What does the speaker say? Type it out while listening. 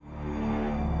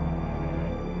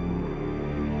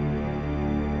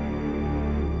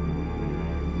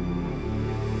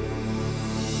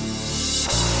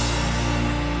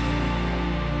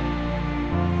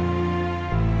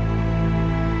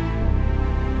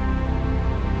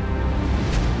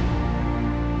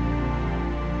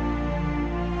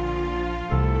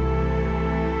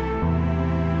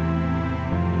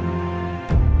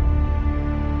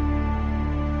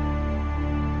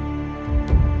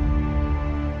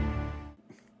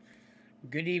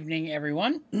Good evening,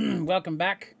 everyone. Welcome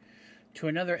back to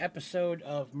another episode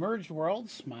of Merged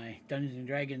Worlds, my Dungeons and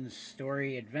Dragons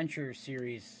story adventure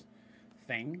series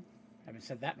thing. Haven't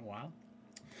said that in a while.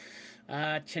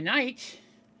 Tonight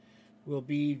will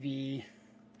be the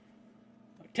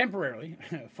temporarily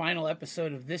final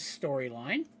episode of this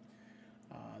storyline.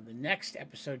 The next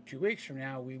episode, 2 weeks from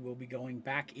now, we will be going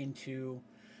back into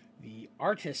the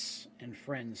Artis and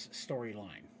Friends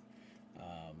storyline,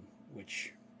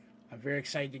 which I'm very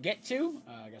excited to get to.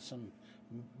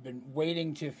 Been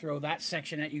waiting to throw that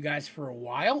section at you guys for a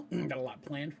while. Got a lot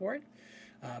planned for it.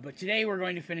 But today we're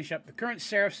going to finish up the current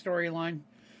Seraph storyline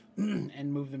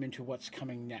and move them into what's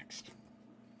coming next.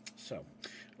 So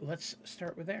let's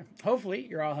start with there. Hopefully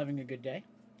you're all having a good day.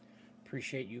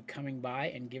 Appreciate you coming by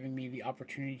and giving me the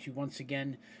opportunity to once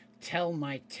again tell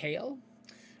my tale.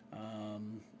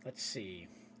 Let's see.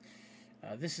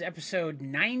 This is episode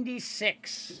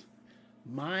 96.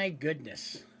 My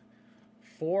goodness.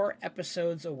 4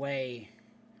 episodes away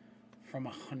from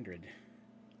 100.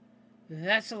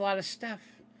 That's a lot of stuff.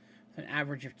 An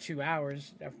average of 2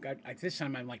 hours. I've got, like, this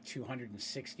time I'm like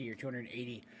 260 or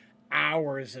 280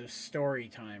 hours of story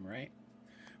time, right?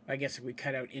 I guess if we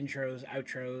cut out intros,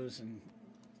 outros, and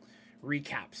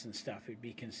recaps and stuff, it'd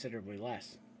be considerably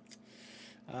less.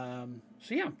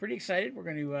 So yeah, I'm pretty excited. We're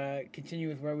going to continue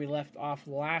with where we left off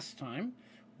last time.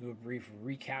 Do a brief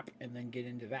recap and then get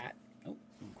into that. Oh,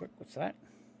 quick, what's that?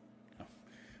 Oh,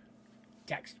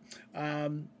 text.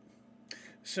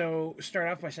 So start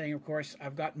off by saying, of course,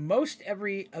 I've got most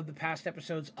every of the past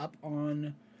episodes up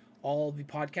on all the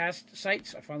podcast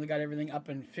sites. I finally got everything up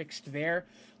and fixed there.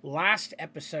 Last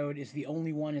episode is the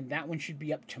only one, and that one should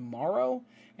be up tomorrow.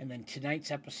 And then tonight's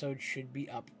episode should be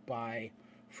up by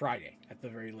Friday at the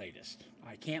very latest.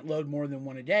 I can't load more than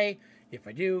one a day. If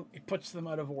I do, it puts them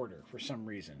out of order for some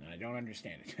reason. I don't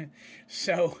understand it.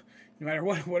 So no matter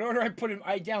what order I put them,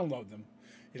 I download them.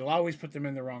 It'll always put them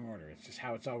in the wrong order. It's just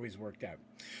how it's always worked out.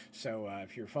 So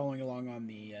if you're following along on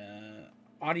the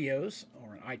audios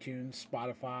or on iTunes,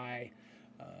 Spotify,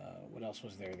 what else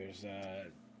was there? There's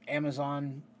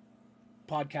Amazon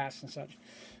podcasts and such.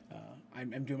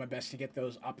 I'm doing my best to get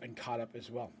those up and caught up as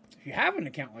well. If you have an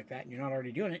account like that and you're not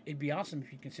already doing it, it'd be awesome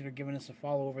if you'd consider giving us a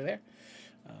follow over there.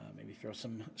 Maybe throw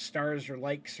some stars or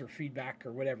likes or feedback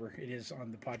or whatever it is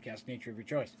on the podcast nature of your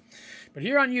choice. But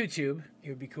here on YouTube, it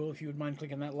would be cool if you would mind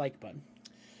clicking that like button.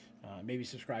 Maybe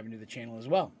subscribing to the channel as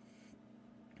well.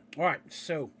 All right,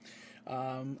 so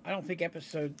I don't think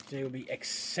episode today will be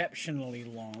exceptionally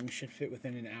long. Should fit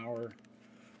within an hour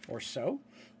or so.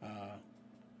 I'm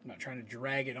not trying to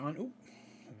drag it on. Ooh,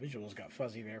 the visuals got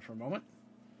fuzzy there for a moment.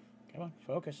 Come on,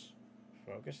 focus.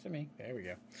 Focus to me. There we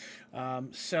go.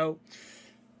 So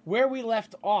where we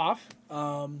left off,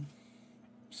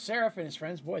 Seraph and his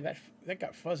friends, boy, that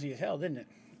got fuzzy as hell, didn't it?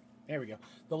 There we go.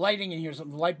 The lighting in here, the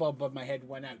light bulb above my head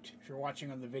went out if you're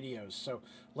watching on the videos. So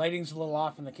lighting's a little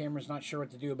off and the camera's not sure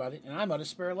what to do about it. And I'm out of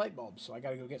spare light bulbs, so I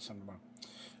got to go get some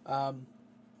tomorrow.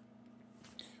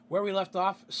 Where we left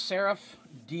off, Seraph,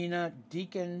 Dina,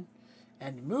 Deacon,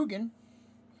 and Mugen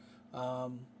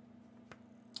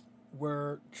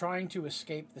were trying to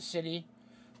escape the city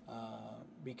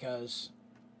because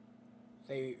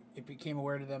it became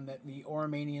aware to them that the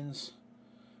Oromanians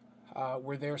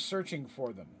were there searching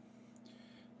for them.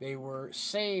 They were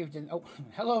saved and... Oh,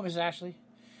 hello, Miss Ashley.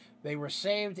 They were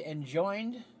saved and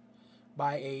joined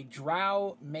by a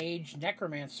drow mage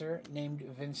necromancer named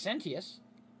Vincentius,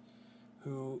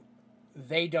 who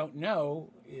they don't know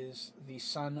is the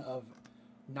son of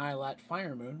Nylat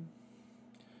Firemoon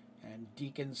and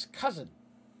Deacon's cousin.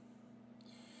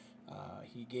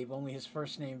 He gave only his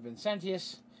first name,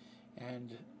 Vincentius,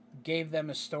 and gave them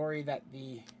a story that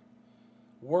the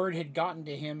word had gotten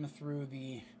to him through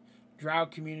the drow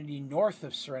community north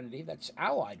of Serenity, that's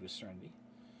allied with Serenity,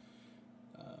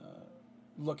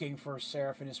 looking for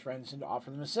Seraph and his friends and to offer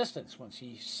them assistance. Once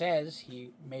he says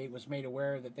was made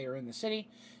aware that they were in the city,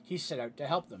 he set out to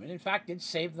help them, and in fact did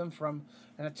save them from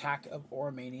an attack of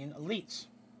Oromanian elites.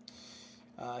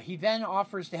 He then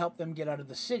offers to help them get out of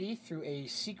the city through a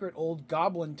secret old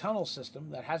goblin tunnel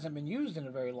system that hasn't been used in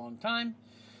a very long time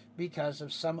because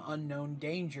of some unknown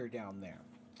danger down there.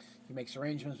 He makes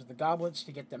arrangements with the goblins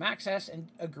to get them access and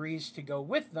agrees to go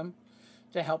with them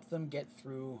to help them get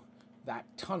through that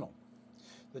tunnel.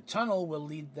 The tunnel will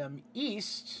lead them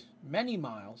east many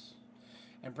miles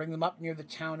and bring them up near the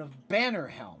town of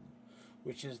Bannerhelm,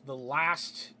 which is the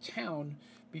last town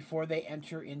before they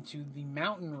enter into the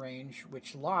mountain range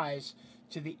which lies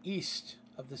to the east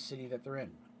of the city that they're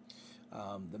in.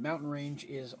 The mountain range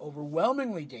is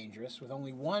overwhelmingly dangerous, with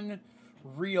only one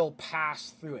real pass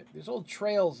through it. There's old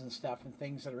trails and stuff and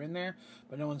things that are in there,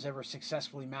 but no one's ever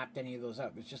successfully mapped any of those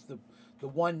out. It's just the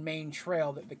one main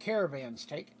trail that the caravans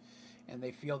take, and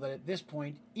they feel that at this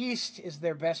point, east is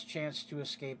their best chance to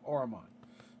escape Oromon,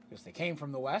 because they came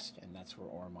from the west, and that's where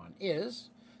Oromon is.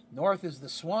 North is the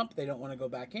swamp they don't want to go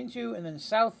back into, and then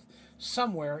south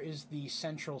somewhere is the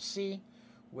Central Sea,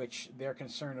 which their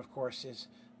concern, of course, is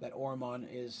that Oromon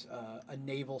is a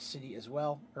naval city as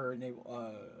well, or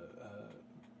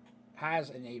has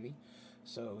a navy,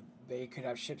 so they could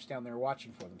have ships down there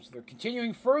watching for them. So they're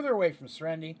continuing further away from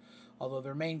Serenity, although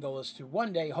their main goal is to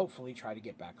one day, hopefully, try to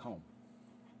get back home.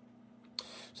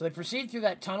 So they proceed through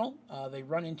that tunnel. They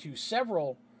run into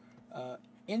several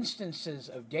instances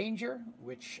of danger,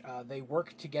 which they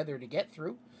work together to get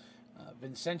through.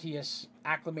 Vincentius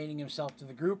acclimating himself to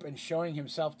the group and showing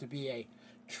himself to be a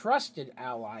trusted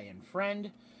ally and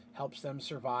friend helps them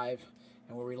survive.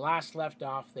 And where we last left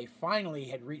off, they finally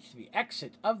had reached the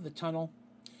exit of the tunnel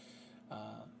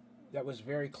that was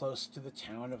very close to the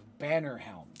town of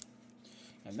Bannerhelm.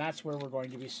 And that's where we're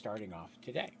going to be starting off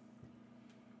today.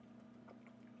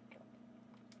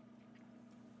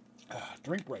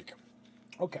 Drink break.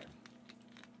 Okay.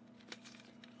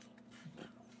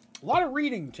 A lot of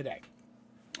reading today.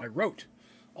 I wrote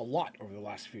a lot over the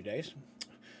last few days.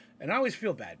 And I always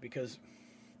feel bad because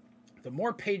the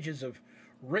more pages of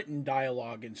written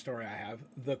dialogue and story I have,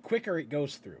 the quicker it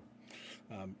goes through.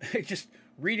 It just,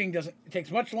 reading doesn't, it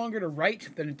takes much longer to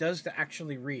write than it does to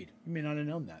actually read. You may not have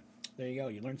known that. There you go,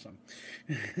 you learned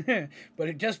something. But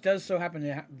it just does so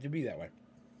happen to be that way.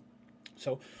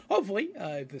 So hopefully,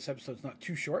 if this episode's not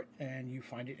too short and you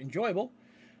find it enjoyable,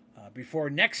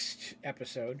 before next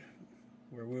episode,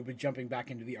 where we'll be jumping back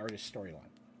into the artist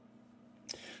storyline.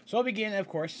 So I'll begin, of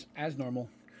course, as normal,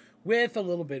 with a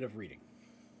little bit of reading.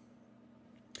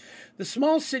 The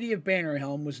small city of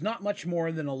Bannerhelm was not much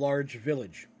more than a large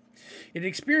village. It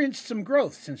experienced some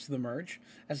growth since the merge,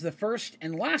 as the first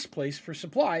and last place for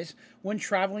supplies when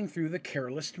traveling through the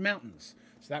Carolist Mountains.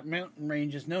 So that mountain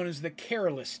range is known as the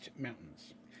Carolist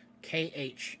Mountains.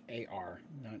 K-H-A-R,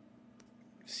 not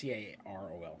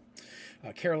C-A-R-O-L.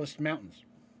 Carolist Mountains.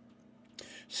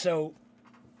 So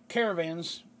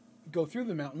caravans go through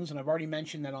the mountains, and I've already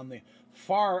mentioned that on the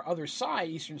far other side,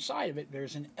 eastern side of it,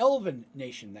 there's an elven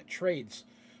nation that trades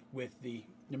with the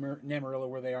Nemerilla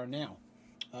where they are now.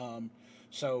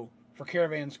 So for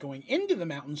caravans going into the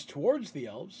mountains towards the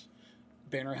elves,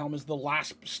 Bannerhelm is the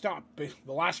last stop, the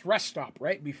last rest stop,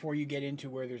 right before you get into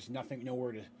where there's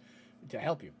nowhere to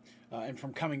help you. And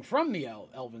from coming from the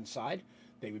elven side,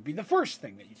 they would be the first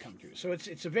thing that you come to. So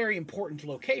it's a very important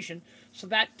location. So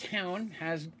that town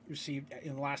has received,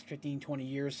 in the last 15, 20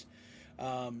 years,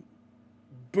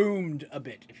 boomed a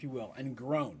bit, if you will, and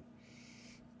grown.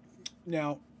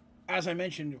 Now, as I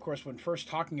mentioned, of course, when first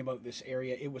talking about this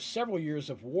area, it was several years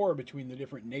of war between the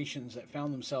different nations that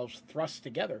found themselves thrust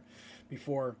together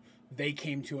before they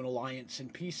came to an alliance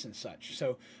and peace and such.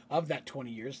 So of that 20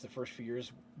 years, the first few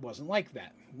years wasn't like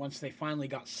that. Once they finally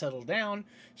got settled down,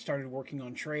 started working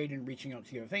on trade and reaching out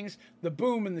to the other things, the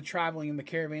boom in the traveling and the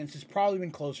caravans has probably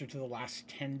been closer to the last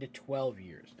 10 to 12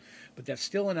 years. But that's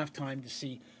still enough time to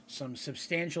see some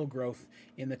substantial growth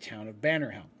in the town of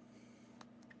Bannerhelm.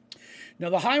 Now,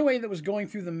 the highway that was going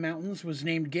through the mountains was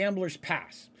named Gambler's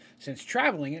Pass, since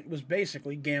traveling it was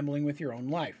basically gambling with your own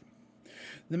life.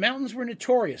 The mountains were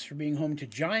notorious for being home to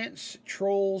giants,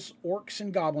 trolls, orcs,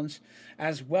 and goblins,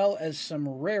 as well as some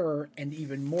rarer and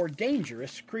even more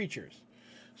dangerous creatures.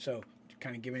 So, to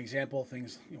kind of give an example,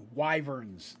 things,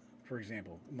 wyverns, for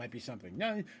example, might be something.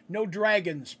 No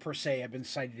dragons, per se, have been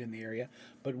sighted in the area,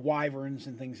 but wyverns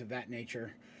and things of that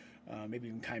nature, maybe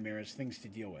even chimeras, things to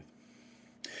deal with.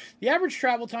 The average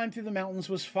travel time through the mountains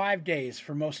was 5 days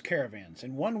for most caravans,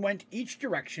 and one went each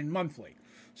direction monthly.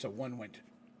 So one went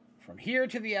from here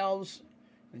to the elves,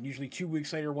 and usually 2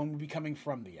 weeks later one would be coming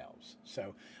from the elves.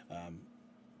 So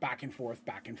back and forth,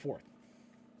 back and forth.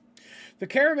 The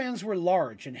caravans were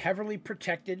large and heavily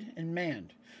protected and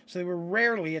manned, so they were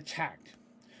rarely attacked.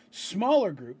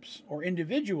 Smaller groups or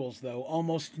individuals, though,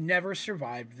 almost never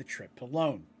survived the trip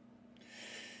alone.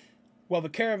 While the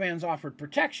caravans offered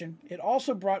protection, it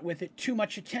also brought with it too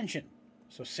much attention,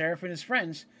 so Seraph and his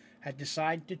friends had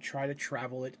decided to try to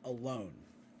travel it alone.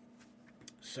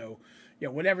 So,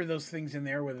 whatever those things in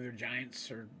there, whether they're giants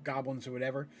or goblins or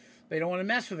whatever, they don't want to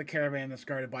mess with a caravan that's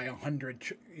guarded by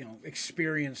 100,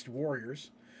 experienced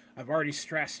warriors. I've already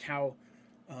stressed how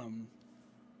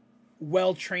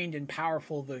well-trained and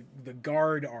powerful the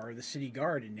guard are, the city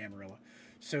guard in Nemerilla.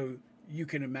 So you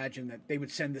can imagine that they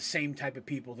would send the same type of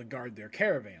people to guard their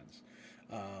caravans.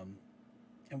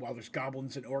 And while there's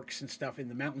goblins and orcs and stuff in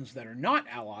the mountains that are not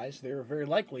allies, there are very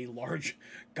likely large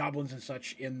goblins and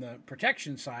such in the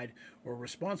protection side who are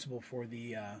responsible for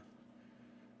the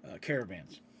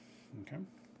caravans. Okay.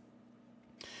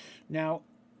 Now,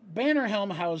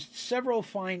 Bannerhelm housed several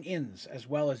fine inns, as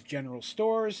well as general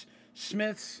stores,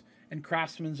 smiths, and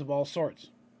craftsmen of all sorts.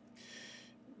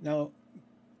 Now,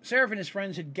 Seraph and his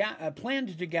friends had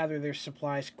planned to gather their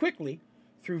supplies quickly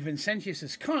through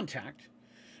Vincentius's contact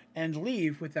and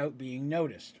leave without being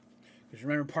noticed. Because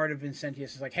remember, part of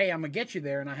Vincentius is like, hey, I'm going to get you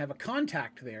there, and I have a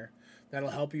contact there that'll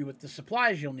help you with the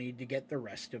supplies you'll need to get the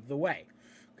rest of the way.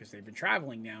 Because they've been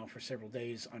traveling now for several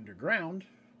days underground.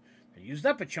 They used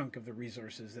up a chunk of the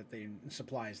resources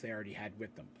supplies they already had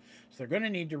with them. So they're going to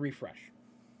need to refresh.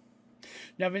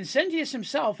 Now, Vincentius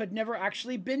himself had never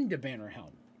actually been to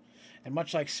Bannerhelm, and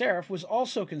much like Seraph, was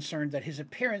also concerned that his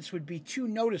appearance would be too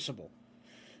noticeable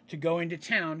to go into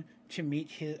town to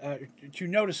meet his, too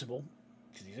noticeable,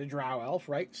 because he's a drow elf,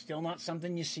 right? Still not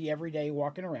something you see every day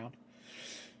walking around.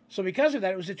 So because of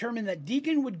that, it was determined that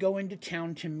Deacon would go into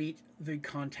town to meet the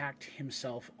contact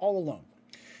himself all alone.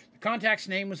 The contact's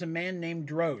name was a man named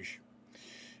Droge.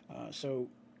 So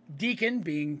Deacon,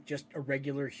 being just a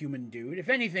regular human dude, if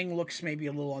anything, looks maybe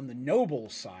a little on the noble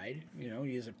side. You know,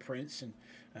 he is a prince and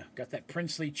got that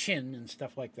princely chin and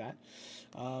stuff like that.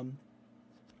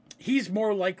 He's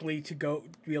more likely to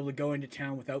be able to go into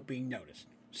town without being noticed.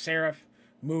 Seraph,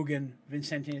 Mugen,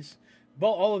 Vincentius,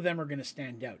 all of them are going to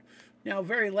stand out. Now,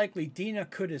 very likely Dina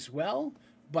could as well,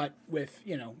 but with,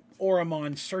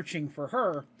 Oromon searching for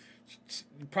her,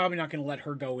 probably not going to let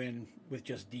her go in with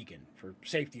just Deacon for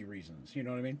safety reasons, you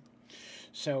know what I mean?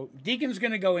 So Deacon's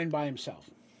going to go in by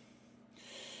himself.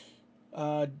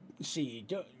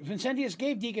 Vincentius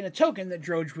gave Deacon a token that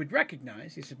Droge would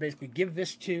recognize. He said, basically, give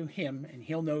this to him, and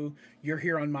he'll know you're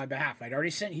here on my behalf. He'd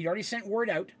already sent word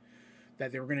out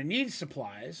that they were going to need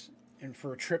supplies and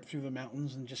for a trip through the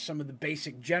mountains and just some of the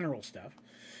basic general stuff.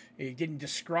 He didn't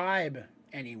describe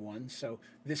anyone, so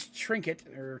this trinket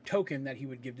or token that he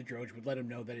would give to Droge would let him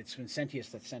know that it's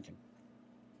Vincentius that sent him.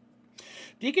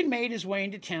 Deacon made his way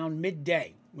into town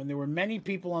midday when there were many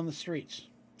people on the streets.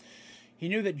 He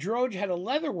knew that Droge had a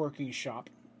leatherworking shop,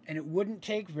 and it wouldn't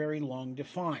take very long to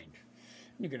find.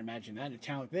 You can imagine that in a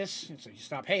town like this. So you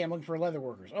stop, hey, I'm looking for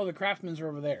leatherworkers. Oh, the craftsmen's are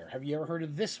over there. Have you ever heard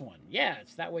of this one? Yeah,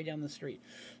 it's that way down the street.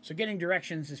 So getting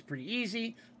directions is pretty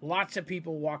easy. Lots of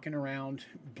people walking around,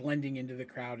 blending into the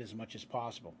crowd as much as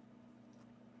possible.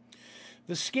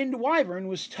 The Skinned Wyvern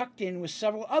was tucked in with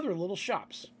several other little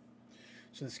shops.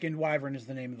 So the Skinned Wyvern is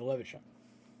the name of the leather shop.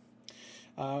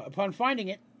 Upon finding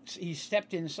it,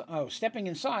 stepping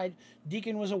inside,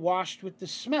 Deacon was awash with the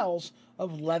smells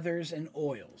of leathers and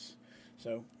oils.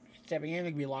 So stepping in,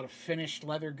 there could be a lot of finished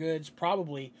leather goods,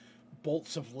 probably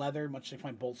bolts of leather, much as they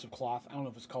find bolts of cloth. I don't know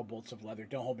if it's called bolts of leather.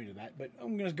 Don't hold me to that, but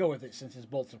I'm going to go with it since it's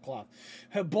bolts of cloth.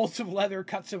 Bolts of leather,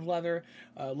 cuts of leather,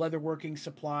 leather working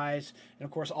supplies, and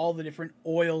of course all the different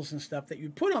oils and stuff that you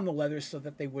put on the leathers so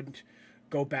that they wouldn't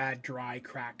go bad, dry,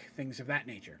 crack, things of that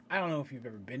nature. I don't know if you've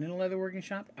ever been in a leatherworking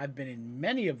shop. I've been in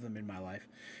many of them in my life,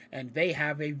 and they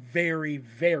have a very,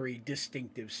 very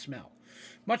distinctive smell.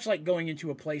 Much like going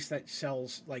into a place that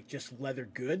sells like just leather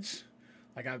goods.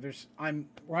 Like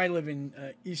where I live in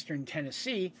eastern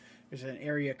Tennessee. There's an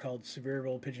area called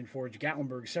Sevierville, Pigeon Forge,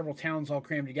 Gatlinburg. Several towns all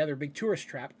crammed together, big tourist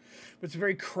trap. But it's a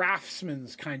very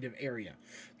craftsman's kind of area.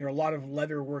 There are a lot of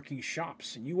leather working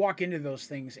shops, and you walk into those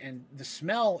things, and the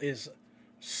smell is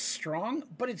strong,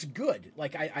 but it's good.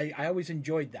 Like I always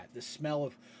enjoyed that, the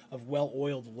smell of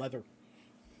well-oiled leather.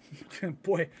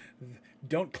 Boy,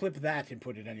 don't clip that and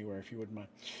put it anywhere if you wouldn't mind.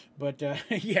 But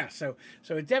yeah, so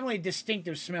it's definitely a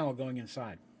distinctive smell going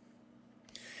inside.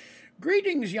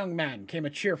 "Greetings, young man," came a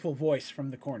cheerful voice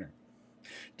from the corner.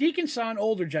 Deacon saw an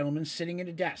older gentleman sitting at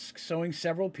a desk, sewing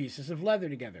several pieces of leather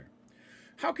together.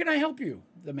 "How can I help you?"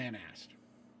 the man asked.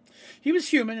 He was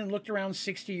human and looked around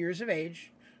 60 years of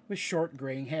age, with short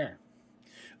graying hair.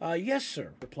 Yes,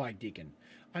 sir," replied Deacon.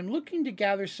 "I'm looking to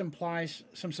gather some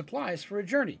supplies for a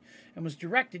journey, and was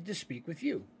directed to speak with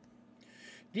you."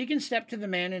 Deacon stepped to the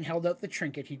man and held out the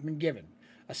trinket he'd been given,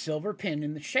 a silver pin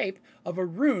in the shape of a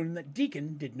rune that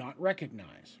Deacon did not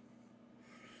recognize.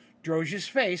 Droge's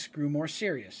face grew more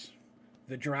serious.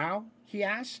 "The drow?" he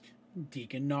asked.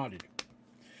 Deacon nodded.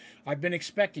 "I've been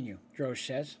expecting you," Droge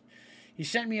says. "He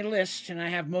sent me a list, and I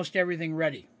have most everything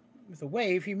ready." With a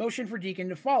wave, he motioned for Deacon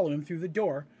to follow him through the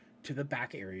door to the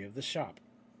back area of the shop.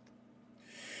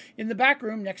 In the back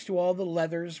room, next to all the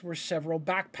leathers, were several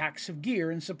backpacks of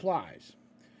gear and supplies.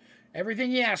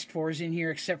 "Everything you asked for is in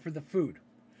here except for the food.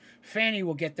 Fanny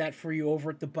will get that for you over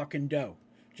at the Buck and Doe.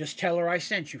 Just tell her I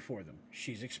sent you for them.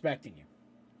 She's expecting you."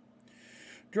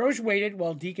 Droge waited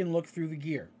while Deacon looked through the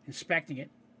gear, inspecting it.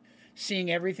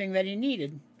 Seeing everything that he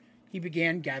needed, he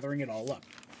began gathering it all up.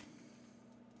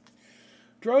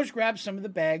 Droge grabbed some of the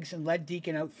bags and led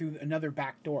Deacon out through another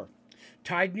back door.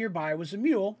 Tied nearby was a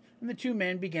mule, and the two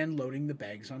men began loading the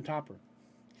bags on top of her.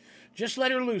 Just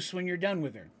let her loose when you're done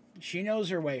with her. She knows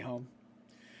her way home.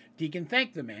 Deacon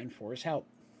thanked the man for his help.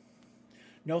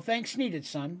 No thanks needed,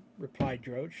 son, replied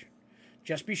Droge.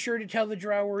 Just be sure to tell the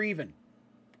drow we're even.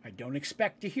 I don't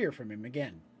expect to hear from him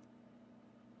again.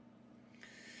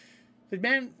 The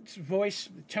man's voice,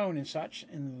 the tone and such,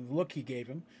 and the look he gave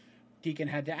him, Deacon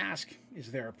had to ask,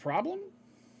 is there a problem?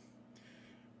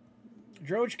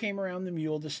 Droge came around the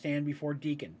mule to stand before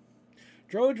Deacon.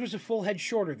 Droge was a full head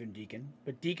shorter than Deacon,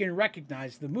 but Deacon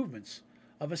recognized the movements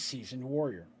of a seasoned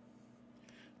warrior.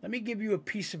 Let me give you a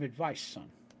piece of advice, son,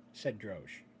 said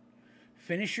Droge.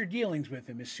 Finish your dealings with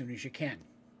him as soon as you can.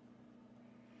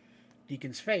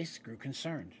 Deacon's face grew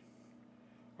concerned.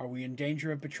 Are we in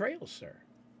danger of betrayal, sir?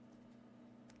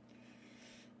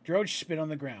 Droge spit on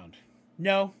the ground.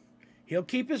 No, he'll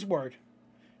keep his word.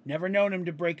 Never known him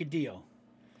to break a deal.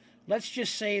 Let's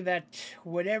just say that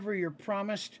whatever you're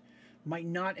promised might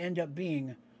not end up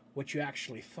being what you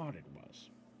actually thought it was.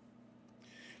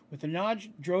 With a nod,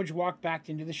 Droge walked back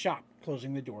into the shop,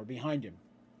 closing the door behind him.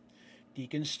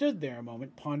 Deacon stood there a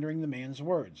moment, pondering the man's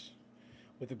words.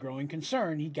 With a growing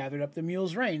concern, he gathered up the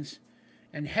mule's reins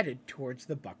and headed towards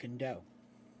the buck and doe.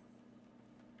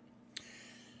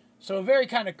 So a very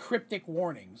kind of cryptic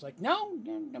warnings. Like, no,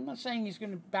 I'm not saying he's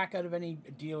going to back out of any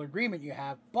deal or agreement you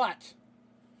have, but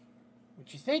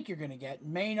what you think you're going to get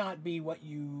may not be what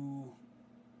you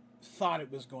thought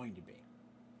it was going to be.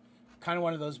 Kind of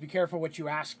one of those, be careful what you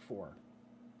ask for.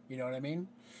 You know what I mean?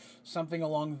 Something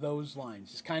along those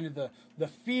lines. It's kind of the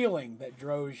feeling that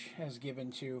Droge has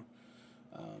given to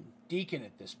Deacon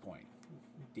at this point.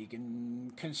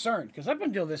 Deacon concerned, because up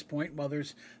until this point, while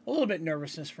there's a little bit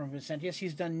nervousness from Vincentius,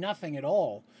 he's done nothing at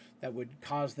all that would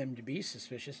cause them to be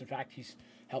suspicious. In fact, he's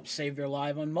helped save their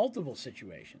life on multiple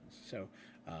situations. So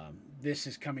this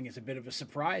is coming as a bit of a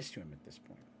surprise to him at this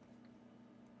point.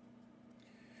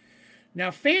 Now,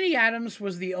 Fanny Adams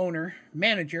was the owner,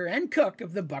 manager, and cook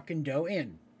of the Buck and Doe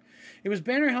Inn. It was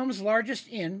Bannerhelm's largest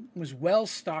inn and was well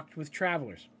stocked with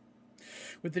travelers.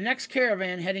 With the next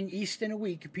caravan heading east in a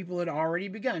week, people had already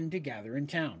begun to gather in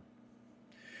town.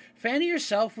 Fanny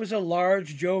herself was a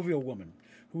large, jovial woman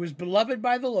who was beloved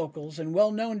by the locals and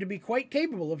well known to be quite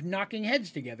capable of knocking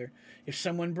heads together if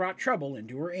someone brought trouble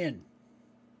into her inn.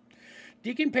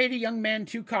 Deacon paid a young man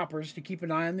 2 coppers to keep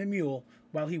an eye on the mule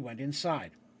while he went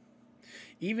inside.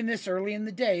 Even this early in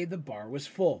the day, the bar was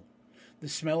full. The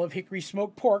smell of hickory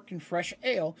smoked pork and fresh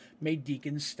ale made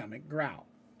Deacon's stomach growl.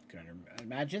 You can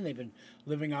imagine they've been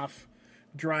living off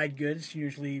dried goods,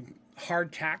 usually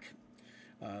hardtack,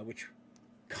 which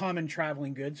common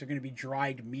traveling goods are going to be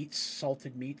dried meats,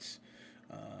 salted meats,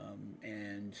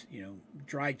 and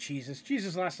dried cheeses.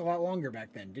 Cheeses last a lot longer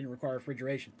back then. Didn't require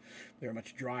refrigeration. They were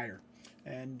much drier.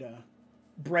 And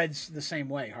bread's the same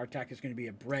way. Hardtack is going to be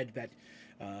a bread that,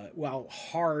 while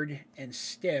hard and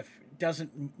stiff,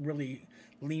 doesn't really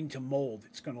lean to mold.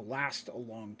 It's going to last a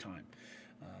long time.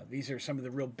 These are some of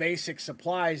the real basic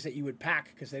supplies that you would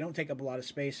pack because they don't take up a lot of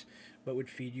space, but would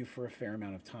feed you for a fair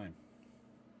amount of time.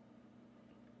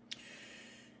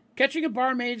 Catching a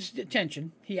barmaid's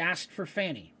attention, he asked for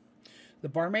Fanny. The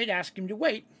barmaid asked him to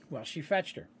wait while she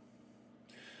fetched her.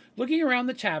 Looking around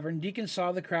the tavern, Deacon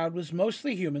saw the crowd was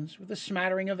mostly humans with a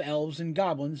smattering of elves and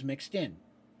goblins mixed in.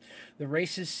 The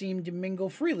races seemed to mingle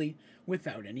freely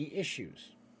without any issues.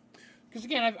 Because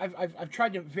again, I've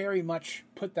tried to very much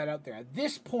put that out there. At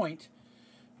this point,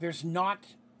 there's not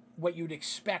what you'd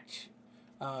expect.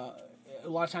 A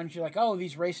lot of times you're like, oh,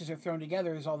 these races are thrown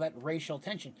together. There's all that racial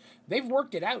tension. They've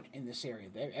worked it out in this area.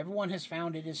 Everyone has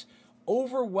found it is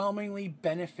overwhelmingly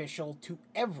beneficial to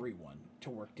everyone to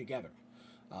work together.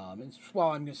 And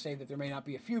while I'm going to say that there may not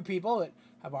be a few people that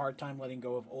have a hard time letting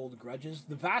go of old grudges,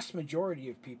 the vast majority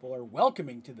of people are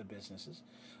welcoming to the businesses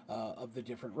of the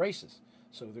different races.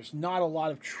 So there's not a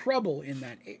lot of trouble in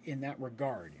that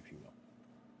regard, if you will.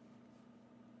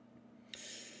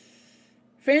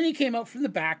 Fanny came out from the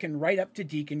back and right up to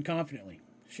Deacon confidently.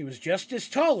 She was just as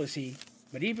tall as he,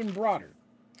 but even broader.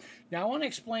 Now, I want to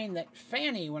explain that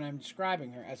Fanny, when I'm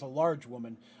describing her as a large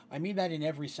woman, I mean that in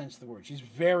every sense of the word. She's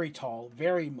very tall,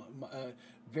 very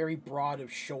broad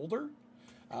of shoulder.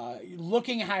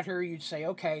 Looking at her, you'd say,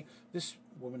 okay, this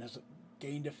woman has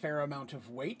gained a fair amount of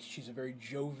weight. She's a very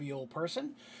jovial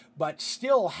person, but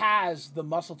still has the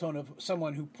muscle tone of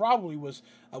someone who probably was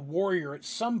a warrior at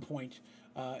some point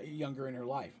younger in her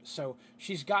life. So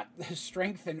she's got the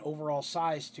strength and overall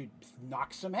size to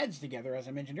knock some heads together, as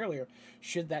I mentioned earlier,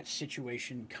 should that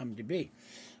situation come to be.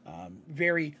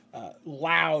 Very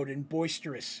loud and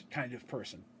boisterous kind of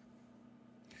person.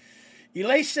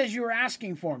 Elise says you were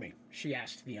asking for me, she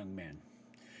asked the young man.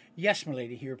 Yes,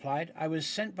 milady, he replied. I was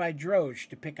sent by Droge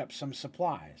to pick up some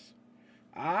supplies.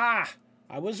 Ah,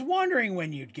 I was wondering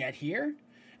when you'd get here.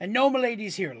 And no,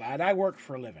 milady's here, lad. I work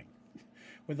for a living.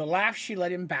 With a laugh, she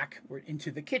led him back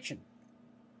into the kitchen.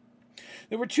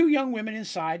 There were 2 young women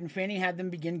inside, and Fanny had them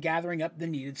begin gathering up the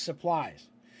needed supplies.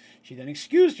 She then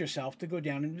excused herself to go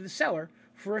down into the cellar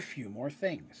for a few more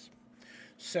things.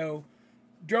 So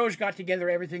Droge got together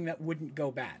everything that wouldn't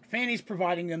go bad. Fanny's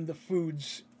providing them the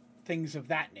foods, things of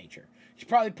that nature. She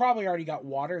probably already got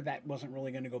water that wasn't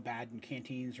really going to go bad in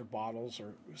canteens or bottles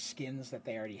or skins that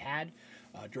they already had.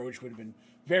 Droge would have been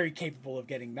very capable of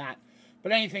getting that.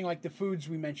 But anything like the foods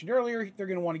we mentioned earlier, they're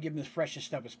going to want to give them as fresh as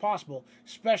stuff as possible,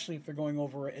 especially if they're going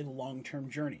over a long-term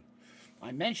journey.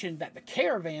 I mentioned that the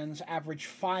caravans average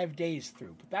 5 days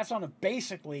through, but that's on a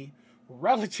basically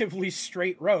relatively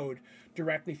straight road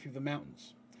directly through the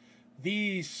mountains.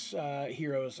 These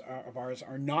heroes of ours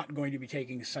are not going to be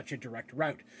taking such a direct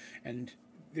route, and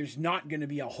there's not going to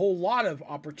be a whole lot of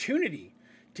opportunity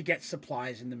to get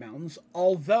supplies in the mountains,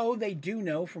 although they do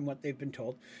know from what they've been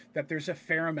told that there's a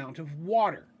fair amount of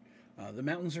water. The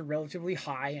mountains are relatively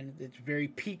high, and it's very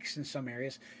peaks in some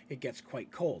areas. It gets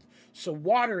quite cold. So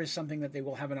water is something that they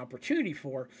will have an opportunity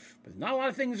for, but not a lot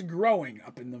of things growing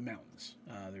up in the mountains.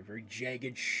 They're very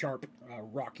jagged, sharp,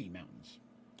 rocky mountains.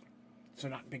 So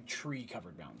not big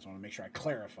tree-covered mountains. I want to make sure I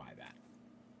clarify that.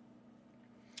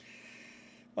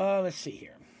 Let's see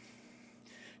here.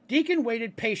 Deacon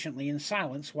waited patiently in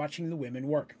silence, watching the women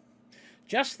work.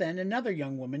 Just then, another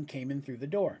young woman came in through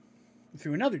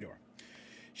another door.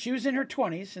 She was in her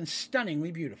 20s and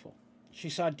stunningly beautiful. She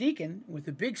saw Deacon, with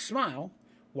a big smile,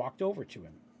 walked over to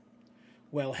him.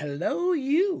 Well, hello,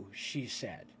 you, she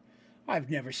said. I've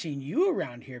never seen you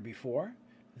around here before.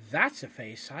 That's a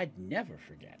face I'd never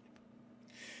forget.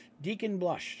 Deacon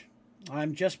blushed.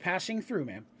 I'm just passing through,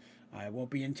 ma'am. I won't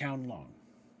be in town long.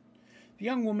 The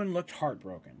young woman looked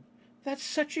heartbroken. That's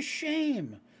such a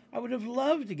shame. I would have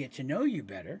loved to get to know you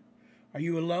better. Are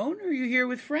you alone, or are you here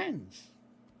with friends?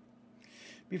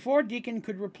 Before Deacon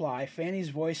could reply, Fanny's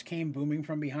voice came booming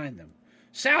from behind them.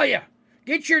 Salia,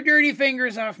 get your dirty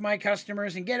fingers off my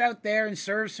customers and get out there and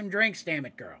serve some drinks, damn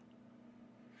it, girl.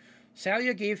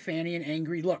 Salia gave Fanny an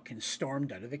angry look and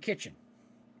stormed out of the kitchen.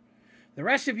 The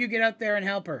rest of you get out there and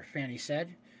help her, Fanny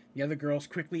said. The other girls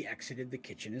quickly exited the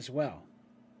kitchen as well.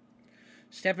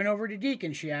 Stepping over to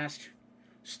Deacon, she asked,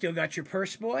 Still got your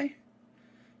purse, boy?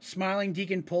 Smiling,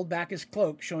 Deacon pulled back his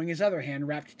cloak, showing his other hand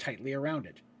wrapped tightly around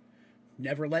it.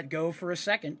 Never let go for a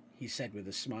second, he said with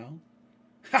a smile.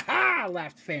 Ha ha!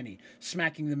 Laughed Fanny,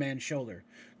 smacking the man's shoulder.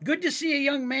 Good to see a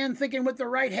young man thinking with the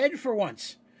right head for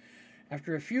once.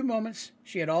 After a few moments,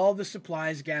 she had all the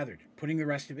supplies gathered, putting the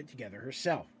rest of it together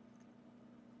herself.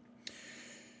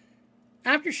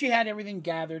 After she had everything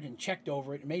gathered and checked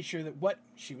over it and made sure that what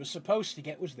she was supposed to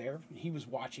get was there, he was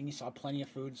watching, he saw plenty of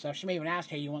food and stuff. She may even ask,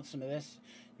 hey, you want some of this?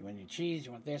 You want any cheese?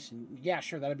 You want this? And yeah,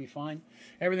 sure, that'd be fine.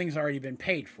 Everything's already been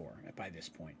paid for by this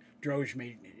point. Droge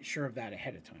made sure of that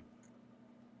ahead of time.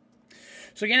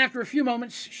 So again, after a few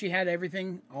moments, she had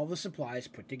everything, all the supplies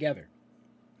put together.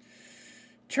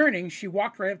 Turning, she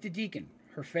walked right up to Deacon,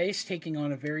 her face taking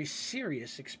on a very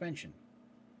serious expression.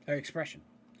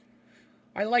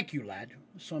 I like you, lad,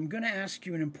 so I'm going to ask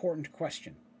you an important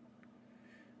question.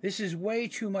 This is way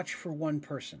too much for one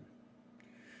person.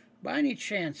 By any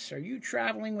chance, are you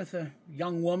traveling with a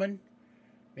young woman?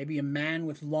 Maybe a man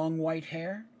with long white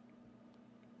hair?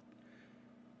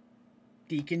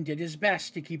 Deacon did his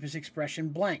best to keep his expression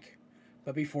blank,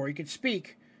 but before he could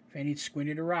speak, Fanny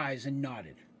squinted her eyes and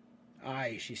nodded.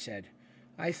 Aye, she said.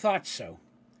 I thought so.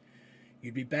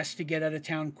 You'd be best to get out of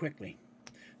town quickly.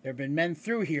 There have been men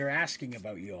through here asking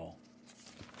about you all.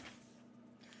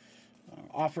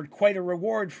 Offered quite a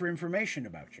reward for information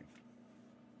about you.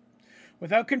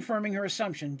 Without confirming her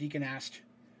assumption, Deacon asked,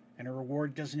 And a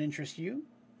reward doesn't interest you?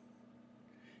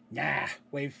 Nah,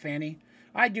 waved Fanny.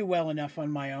 I do well enough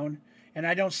on my own, and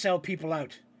I don't sell people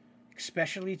out,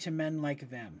 especially to men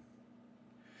like them.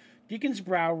 Deacon's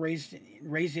brow raised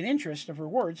in interest of her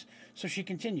words, so she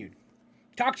continued.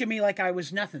 Talk to me like I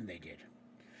was nothing, they did.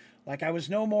 Like I was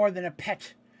no more than a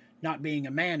pet, not being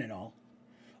a man and all.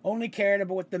 Only cared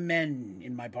about what the men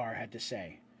in my bar had to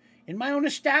say. In my own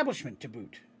establishment, to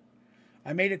boot.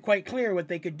 I made it quite clear what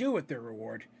they could do with their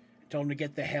reward, and told them to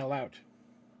get the hell out.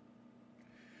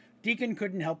 Deacon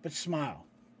couldn't help but smile.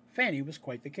 Fanny was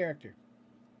quite the character.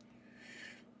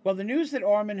 While the news that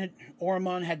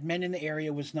Oromon had men in the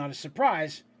area was not a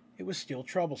surprise, it was still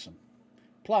troublesome.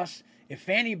 Plus, if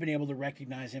Fanny had been able to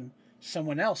recognize him,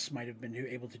 someone else might have been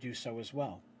able to do so as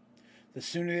well. The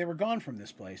sooner they were gone from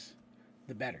this place,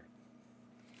 the better.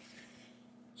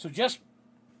 So just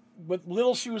what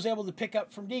little she was able to pick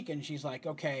up from Deacon, she's like,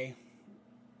 okay,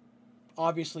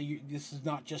 obviously this is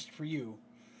not just for you.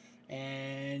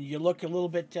 And you look a little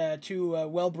bit too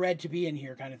well-bred to be in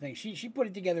here, kind of thing. She put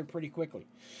it together pretty quickly.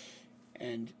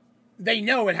 And they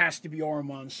know it has to be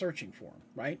Oromon searching for him,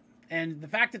 right? And the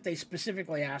fact that they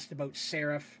specifically asked about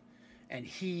Seraph and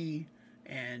he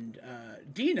and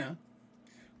Dina,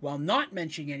 while not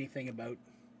mentioning anything about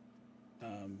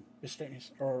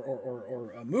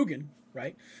Mugen,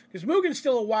 right? Because Mugen's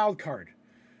still a wild card.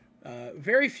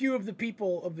 Very few of the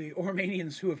people of the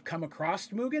Oromanians who have come across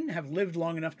Mugen have lived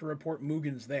long enough to report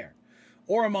Mugen's there.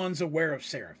 Oromon's aware of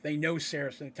Seraph. They know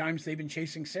Seraph. The times they've been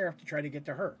chasing Seraph to try to get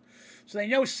to her. So they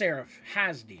know Seraph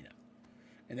has Dina.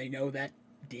 And they know that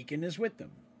Deacon is with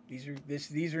them.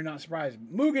 These are not surprises.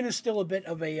 Mugen is still a bit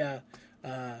of a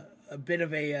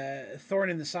thorn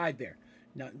in the side there.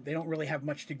 No, they don't really have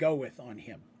much to go with on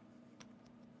him.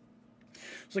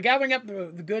 So gathering up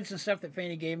the goods and stuff that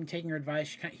Fanny gave him, taking her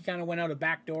advice, he kind of went out a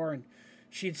back door, and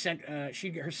she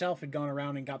herself had gone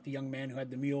around and got the young man who had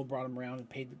the mule, brought him around and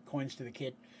paid the coins to the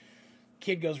kid.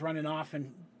 Kid goes running off,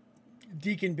 and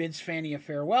Deacon bids Fanny a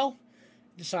farewell.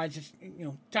 Decides it's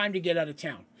time to get out of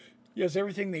town. He has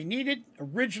everything they needed.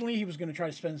 Originally, he was going to try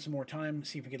to spend some more time,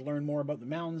 see if he could learn more about the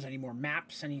mountains, any more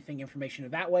maps, information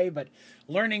of that way. But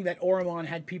learning that Oromon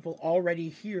had people already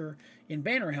here in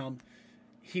Bannerhelm,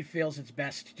 he feels it's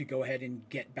best to go ahead and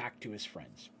get back to his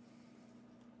friends.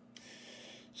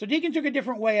 So Deacon took a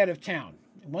different way out of town.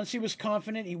 And once he was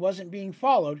confident he wasn't being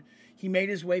followed, he made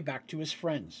his way back to his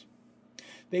friends.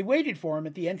 They waited for him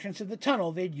at the entrance of the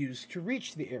tunnel they'd used to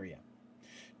reach the area.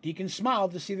 Deacon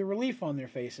smiled to see the relief on their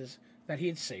faces that he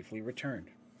had safely returned.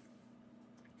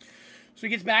 So he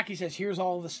gets back, he says, here's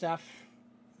all the stuff.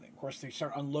 Of course, they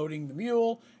start unloading the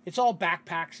mule. It's all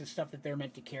backpacks and stuff that they're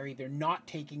meant to carry. They're not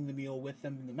taking the mule with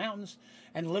them in the mountains.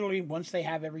 And literally, once they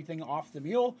have everything off the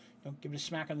mule, don't give it a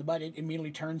smack on the butt, it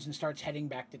immediately turns and starts heading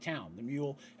back to town. The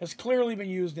mule has clearly been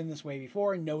used in this way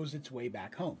before and knows its way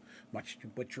back home, much to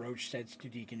what Droge said to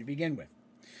Deacon to begin with.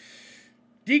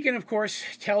 Deacon, of course,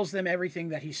 tells them everything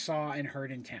that he saw and heard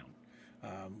in town.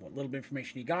 What little bit of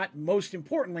information he got. Most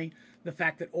importantly, the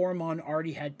fact that Oromon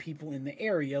already had people in the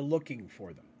area looking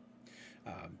for them.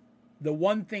 The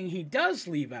one thing he does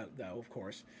leave out, though, of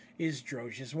course, is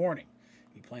Droge's warning.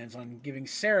 He plans on giving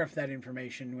Seraph that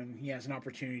information when he has an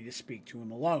opportunity to speak to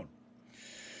him alone.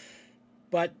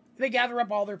 But they gather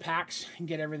up all their packs and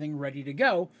get everything ready to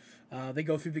go. They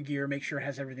go through the gear, make sure it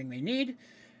has everything they need,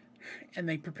 and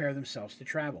they prepare themselves to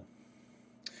travel.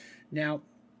 Now,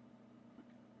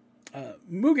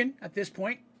 Mugen, at this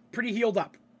point, pretty healed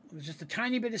up. There's just a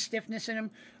tiny bit of stiffness in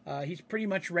him. He's pretty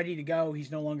much ready to go.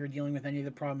 He's no longer dealing with any of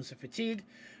the problems of fatigue.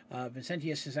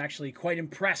 Vincentius is actually quite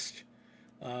impressed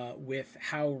with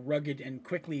how rugged and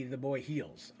quickly the boy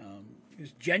heals. He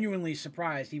was genuinely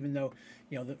surprised, even though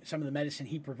some of the medicine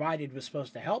he provided was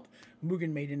supposed to help.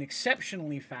 Mugen made an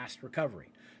exceptionally fast recovery.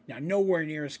 Now, nowhere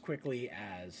near as quickly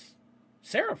as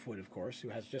Seraph would, of course, who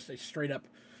has just a straight-up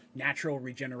natural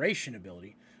regeneration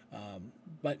ability.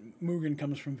 But Mugen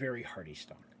comes from very hardy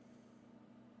stock.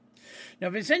 Now,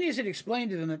 Vincentius had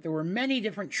explained to them that there were many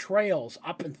different trails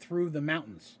up and through the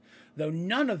mountains, though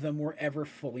none of them were ever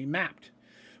fully mapped.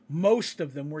 Most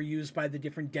of them were used by the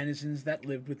different denizens that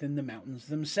lived within the mountains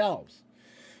themselves.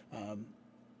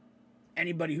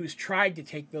 Anybody who's tried to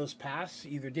take those paths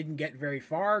either didn't get very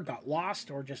far, got lost,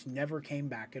 or just never came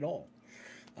back at all.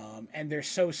 And they're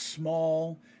so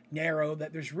small, narrow,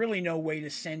 that there's really no way to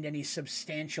send any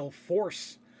substantial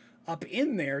force up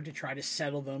in there to try to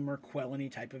settle them or quell any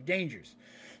type of dangers.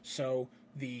 So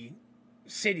the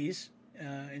cities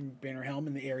in Bannerhelm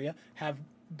in the area have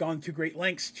gone to great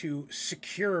lengths to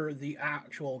secure the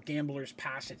actual Gambler's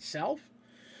Pass itself.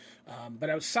 But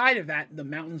outside of that, the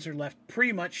mountains are left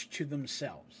pretty much to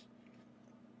themselves.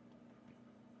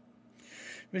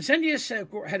 Vincentius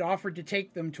had offered to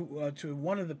take them to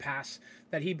one of the paths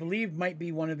that he believed might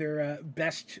be one of their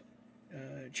best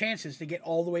chances to get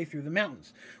all the way through the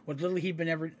mountains. What little he'd been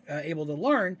ever able to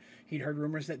learn, he'd heard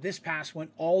rumors that this pass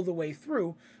went all the way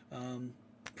through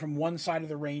from one side of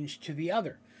the range to the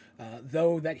other.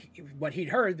 Though what he'd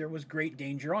heard, there was great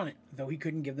danger on it, though he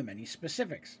couldn't give them any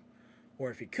specifics. Or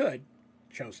if he could,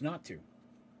 chose not to.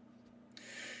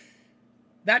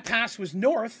 That pass was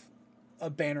north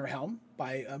of Bannerhelm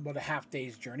by about a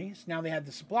half-day's journey. So now they had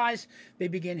the supplies. They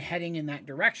begin heading in that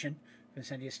direction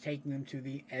Vincentius taking them to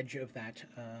the edge of that,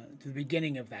 to the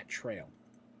beginning of that trail.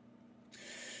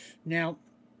 Now,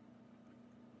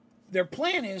 their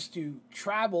plan is to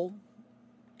travel,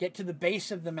 get to the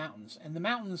base of the mountains. And the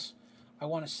mountains, I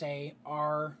want to say,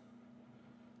 are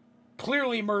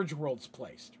clearly Merge Worlds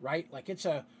placed, right? Like it's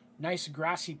a nice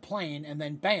grassy plain, and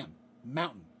then bam,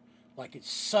 mountain. Like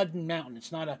it's sudden mountain.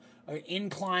 It's not an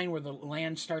incline where the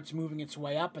land starts moving its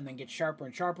way up and then gets sharper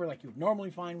and sharper like you would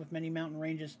normally find with many mountain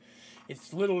ranges.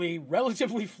 It's literally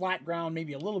relatively flat ground,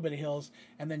 maybe a little bit of hills,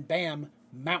 and then bam,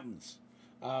 mountains.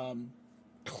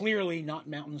 Clearly not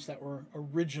mountains that were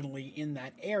originally in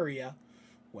that area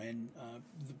when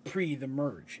the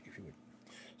merge, if you would.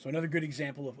 So another good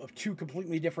example of two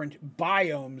completely different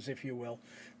biomes, if you will,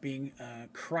 being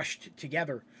crushed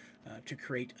together to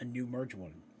create a new merge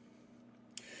one.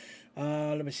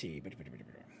 Let me see.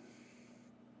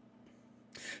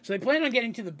 So they plan on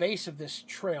getting to the base of this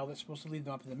trail that's supposed to lead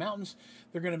them up in the mountains.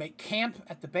 They're going to make camp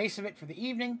at the base of it for the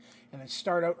evening and then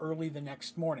start out early the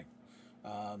next morning.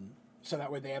 So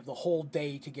that way they have the whole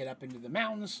day to get up into the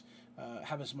mountains,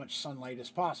 have as much sunlight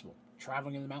as possible.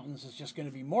 Traveling in the mountains is just going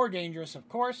to be more dangerous, of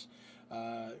course,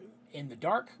 in the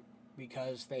dark,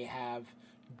 because they have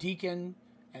Deacon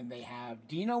and they have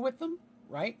Dina with them,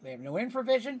 right? They have no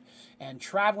infravision, and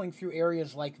traveling through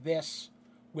areas like this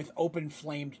with open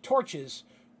flamed torches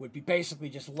would be basically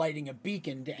just lighting a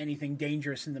beacon to anything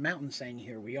dangerous in the mountains, saying,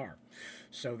 here we are.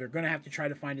 So they're going to have to try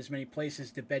to find as many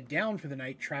places to bed down for the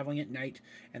night, traveling at night,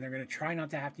 and they're going to try not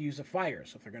to have to use a fire.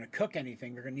 So if they're going to cook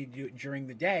anything, they're going to need to do it during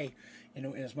the day, in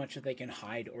as much that they can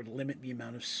hide or limit the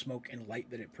amount of smoke and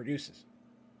light that it produces.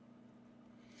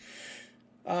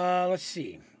 Let's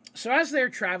see. So as they're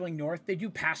traveling north, they do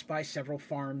pass by several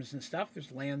farms and stuff.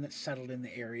 There's land that's settled in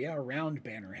the area around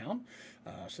Bannerhelm.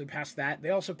 So they pass that. They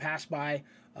also pass by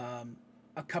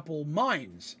a couple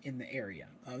mines in the area.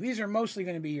 These are mostly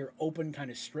going to be your open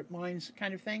kind of strip mines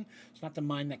kind of thing. It's not the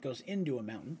mine that goes into a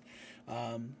mountain.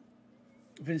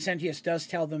 Vincentius does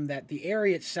tell them that the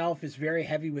area itself is very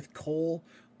heavy with coal,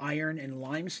 iron, and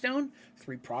limestone,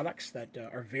 three products that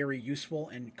are very useful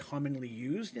and commonly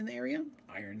used in the area,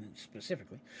 iron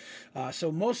specifically.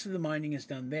 So most of the mining is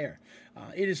done there.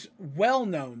 It is well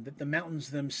known that the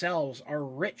mountains themselves are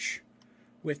rich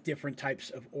with different types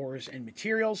of ores and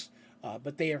materials,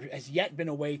 but there has yet been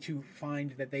a way to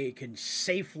find that they can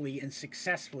safely and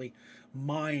successfully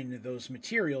mine those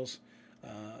materials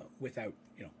without,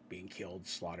 being killed,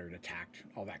 slaughtered, attacked,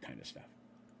 all that kind of stuff.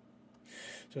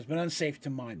 So it's been unsafe to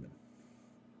mine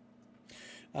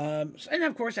them. And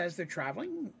of course, as they're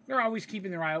traveling, they're always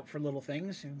keeping their eye out for little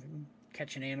things.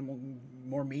 Catch an animal,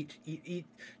 more meat, eat.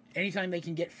 Anytime they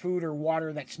can get food or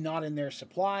water that's not in their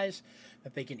supplies,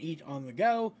 that they can eat on the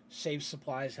go, save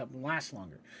supplies, help them last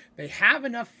longer. They have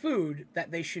enough food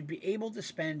that they should be able to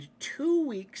spend 2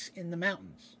 weeks in the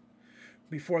mountains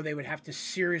before they would have to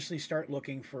seriously start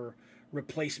looking for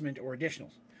replacement or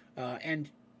additionals. And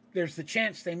there's the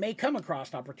chance they may come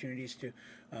across opportunities to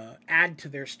add to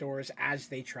their stores as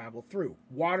they travel through.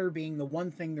 Water being the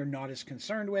one thing they're not as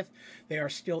concerned with. They are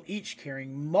still each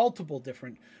carrying multiple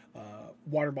different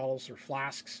water bottles or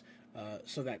flasks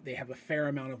so that they have a fair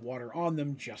amount of water on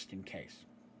them just in case.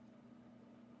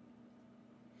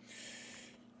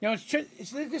 Now,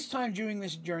 it's this time during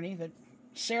this journey that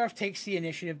Seraph takes the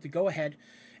initiative to go ahead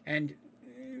and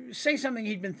say something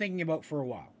he'd been thinking about for a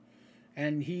while.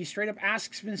 And he straight up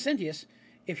asks Vincentius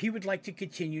if he would like to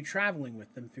continue traveling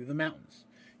with them through the mountains.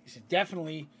 He said,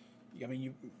 definitely,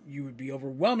 you would be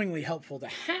overwhelmingly helpful to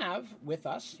have with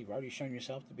us. You've already shown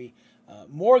yourself to be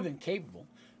more than capable.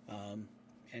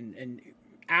 And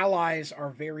allies are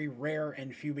very rare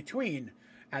and few between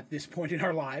at this point in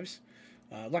our lives.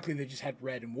 Luckily, they just had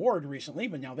Red and Ward recently,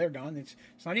 but now they're gone. It's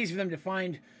not easy for them to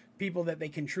find people that they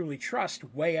can truly trust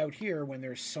way out here when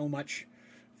there's so much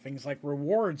things like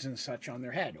rewards and such on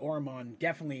their head. Oromon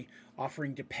definitely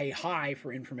offering to pay high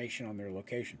for information on their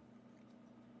location.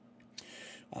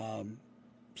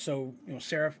 So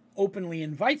Seraph openly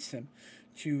invites them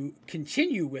to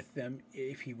continue with them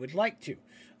if he would like to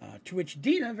which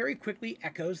Dina very quickly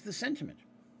echoes the sentiment.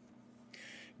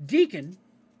 Deacon,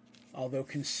 although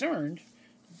concerned,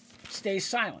 stays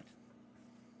silent.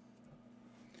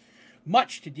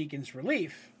 Much to Deacon's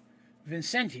relief,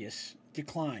 Vincentius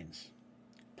declines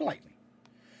politely.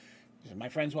 He said, my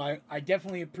friends, well, I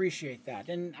definitely appreciate that.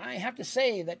 And I have to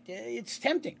say that it's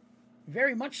tempting,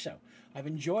 very much so. I've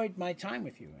enjoyed my time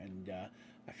with you, and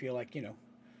I feel like,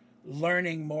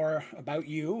 learning more about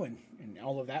you and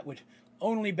all of that would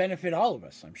only benefit all of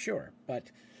us, I'm sure. But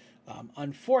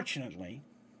unfortunately,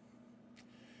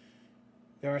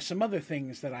 there are some other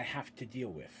things that I have to deal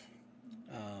with.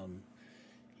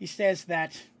 he says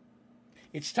that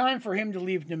it's time for him to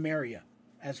leave Numeria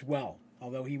as well,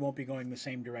 although he won't be going the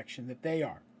same direction that they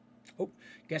are. Oh,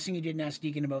 guessing he didn't ask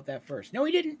Deacon about that first. No,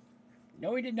 he didn't.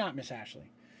 No, he did not, Miss Ashley.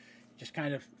 Just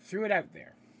kind of threw it out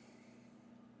there.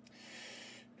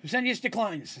 Vicentius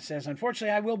declines and says,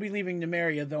 unfortunately, I will be leaving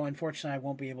Numeria, though unfortunately I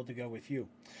won't be able to go with you.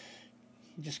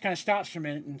 He just kind of stops for a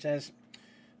minute and says,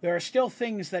 there are still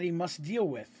things that he must deal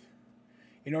with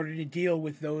in order to deal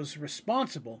with those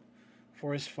responsible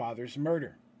for his father's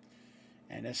murder.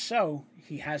 And as so,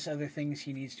 he has other things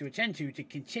he needs to attend to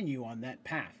continue on that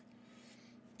path.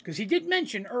 Because he did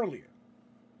mention earlier,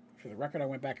 for the record, I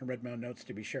went back and read my own notes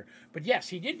to be sure. But yes,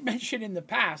 he did mention in the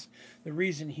past the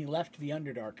reason he left the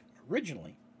Underdark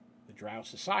originally, the Drow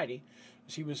Society,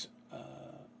 was he was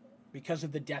because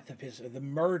of the death of the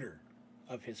murder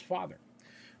of his father.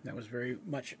 And that was very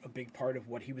much a big part of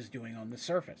what he was doing on the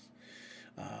surface.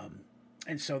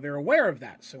 And so they're aware of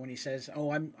that. So when he says,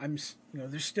 "Oh, I'm,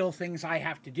 there's still things I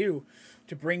have to do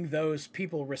to bring those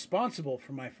people responsible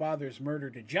for my father's murder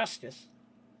to justice,"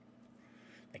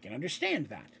 they can understand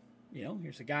that.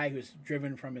 Here's a guy who's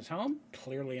driven from his home,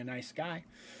 clearly a nice guy,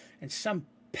 and some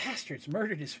bastards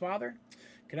murdered his father.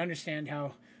 Can understand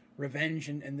how revenge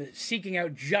and the seeking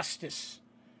out justice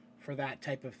for that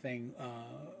type of thing,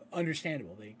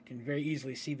 understandable. They can very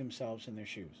easily see themselves in their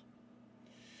shoes.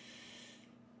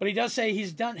 But he does say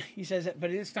he's done. He says, but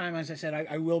this time, as I said,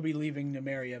 I will be leaving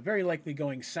Numeria, very likely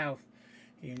going south.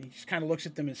 He just kind of looks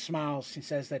at them and smiles. He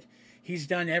says that he's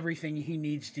done everything he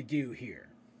needs to do here.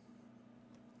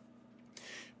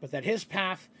 But that his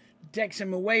path takes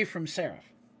him away from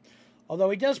Seraph.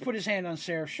 Although he does put his hand on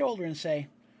Seraph's shoulder and say,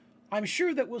 I'm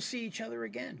sure that we'll see each other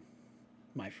again,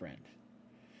 my friend.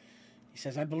 He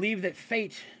says, I believe that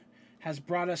fate has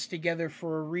brought us together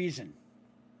for a reason.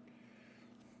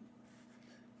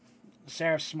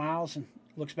 Seraph smiles and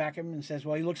looks back at him and says,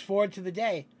 well, he looks forward to that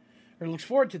day. And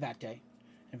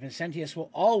Vincentius will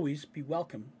always be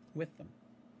welcome with them.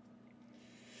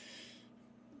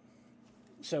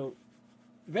 So,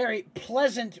 very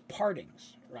pleasant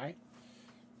partings, right?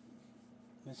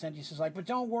 Vincentius is like, but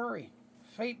don't worry.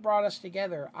 Fate brought us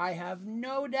together. I have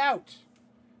no doubt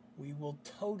we will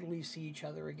totally see each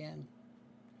other again.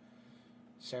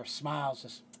 Seraph smiles.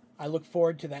 Says, I look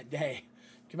forward to that day.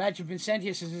 Can you imagine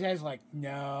Vincentius is his head's like,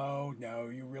 no,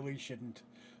 you really shouldn't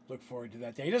look forward to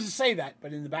that day. He doesn't say that,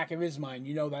 but in the back of his mind,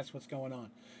 that's what's going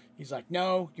on. He's like,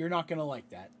 no, you're not going to like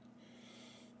that.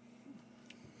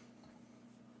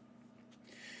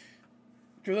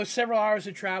 Through those several hours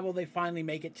of travel, they finally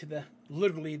make it to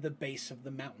literally the base of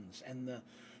the mountains and the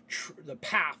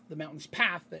mountain's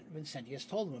path that Vincentius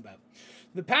told them about.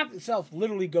 The path itself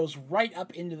literally goes right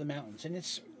up into the mountains, and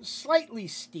it's slightly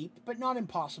steep, but not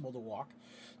impossible to walk.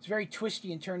 It's very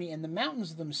twisty and turny, and the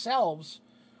mountains themselves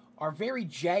are very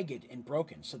jagged and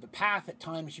broken. So the path at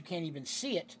times you can't even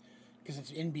see it because it's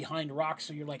in behind rocks,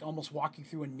 so you're like almost walking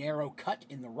through a narrow cut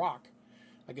in the rock.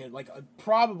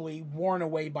 Probably worn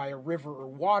away by a river or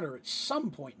water at some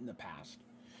point in the past.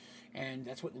 And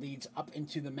that's what leads up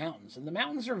into the mountains. And the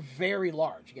mountains are very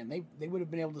large. Again, they would have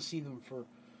been able to see them for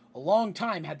a long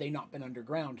time had they not been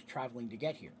underground traveling to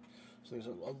get here. So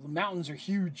the mountains are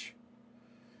huge.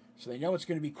 So they know it's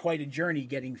going to be quite a journey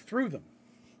getting through them.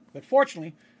 But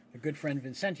fortunately, their good friend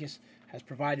Vincentius has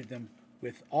provided them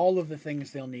with all of the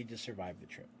things they'll need to survive the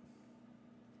trip.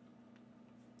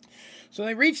 So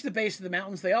they reach the base of the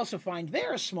mountains. They also find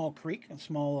there a small creek, a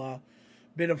small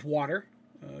bit of water.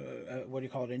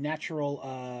 A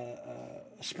natural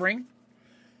spring.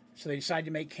 So they decide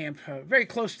to make camp very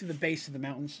close to the base of the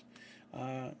mountains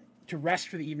to rest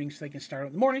for the evening so they can start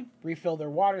in the morning, refill their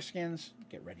water skins,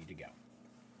 get ready to go.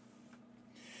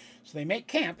 So they make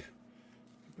camp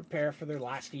to prepare for their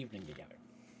last evening together.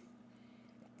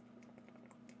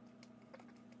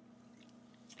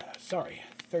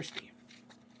 Thirsty.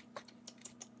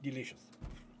 Delicious.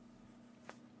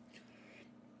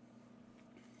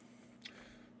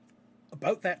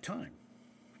 About that time,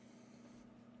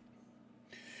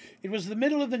 it was the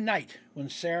middle of the night when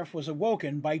Seraph was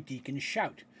awoken by Deacon's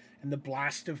shout and the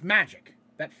blast of magic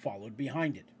that followed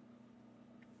behind it.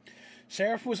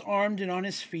 Seraph was armed and on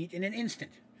his feet in an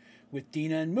instant, with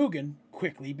Dina and Mugen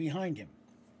quickly behind him.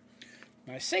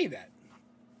 Now I say that.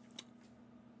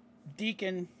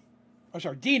 Dina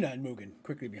and Mugen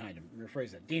quickly behind him.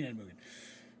 Rephrase that. Dina and Mugen.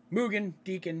 Mugen,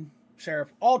 Deacon,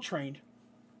 Seraph, all trained.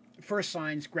 First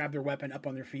signs, grab their weapon, up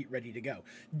on their feet, ready to go.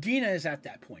 Dina is at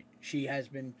that point. She has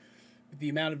been, with the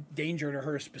amount of danger to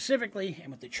her specifically,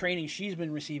 and with the training she's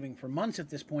been receiving for months at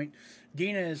this point,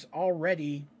 Dina is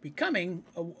already becoming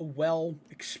a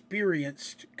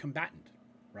well-experienced combatant,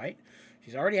 right?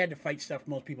 She's already had to fight stuff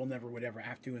most people never would ever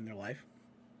have to in their life.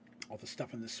 All the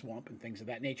stuff in the swamp and things of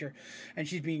that nature. And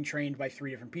she's being trained by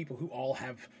 3 different people who all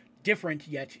have different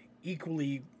yet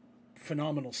equally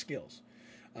phenomenal skills.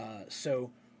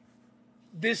 So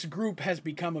this group has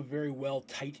become a very well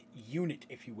tight unit,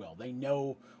 if you will. They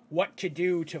know what to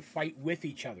do to fight with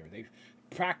each other. They've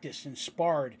practiced and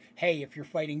sparred. Hey, if you're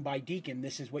fighting by Deacon,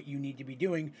 this is what you need to be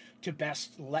doing to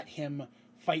best let him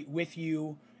fight with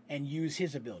you and use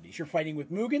his abilities. You're fighting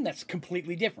with Mugen, that's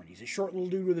completely different. He's a short little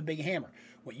dude with a big hammer.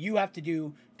 What you have to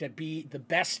do to be the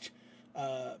best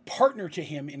partner to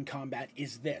him in combat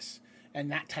is this, and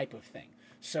that type of thing.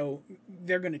 So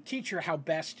they're going to teach her how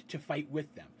best to fight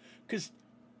with them. Because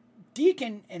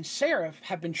Deacon and Seraph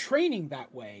have been training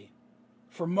that way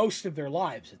for most of their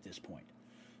lives at this point.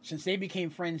 Since they became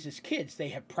friends as kids, they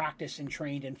have practiced and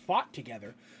trained and fought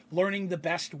together, learning the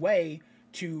best way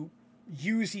to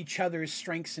use each other's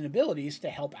strengths and abilities to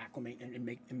help acclimate and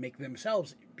make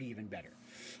themselves be even better.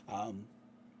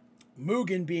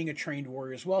 Mugen, being a trained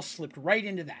warrior as well, slipped right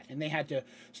into that, and they had to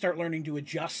start learning to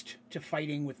adjust to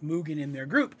fighting with Mugen in their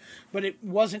group, but it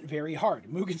wasn't very hard.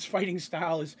 Mugen's fighting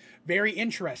style is very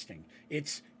interesting.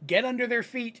 It's get under their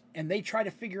feet, and they try to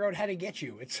figure out how to get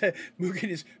you. Mugen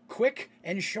is quick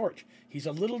and short. He's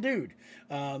a little dude.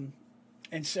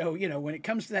 And so, when it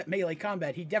comes to that melee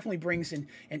combat, he definitely brings an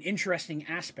interesting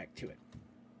aspect to it.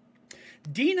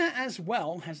 Dina as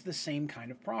well has the same kind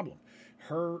of problem.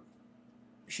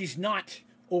 She's not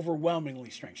overwhelmingly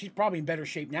strong. She's probably in better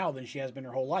shape now than she has been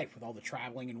her whole life with all the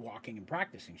traveling and walking and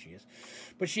practicing she is.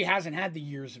 But she hasn't had the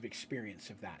years of experience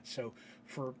of that. So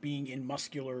for being in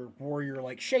muscular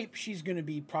warrior-like shape, she's going to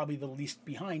be probably the least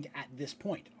behind at this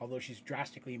point, although she's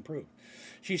drastically improved.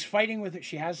 She's fighting with it.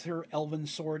 She has her elven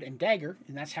sword and dagger,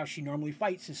 and that's how she normally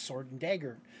fights, is sword and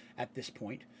dagger at this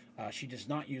point. She does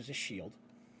not use a shield.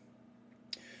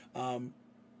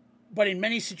 But in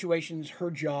many situations, her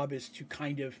job is to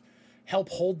kind of help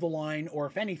hold the line, or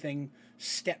if anything,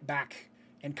 step back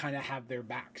and kind of have their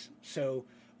backs. So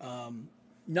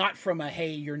not from a,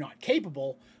 hey, you're not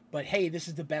capable, but hey, this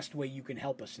is the best way you can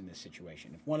help us in this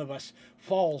situation. If one of us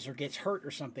falls or gets hurt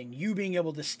or something, you being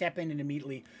able to step in and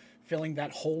immediately filling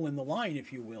that hole in the line,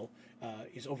 if you will,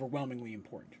 is overwhelmingly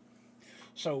important.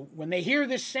 So when they hear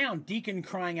this sound, Deacon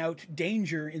crying out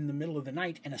danger in the middle of the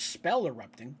night and a spell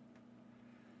erupting,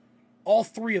 all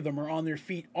 3 of them are on their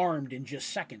feet, armed in just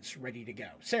seconds, ready to go.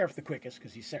 Seraph the quickest,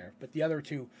 because he's Seraph, but the other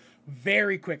 2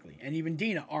 very quickly, and even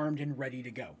Dina armed and ready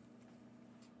to go.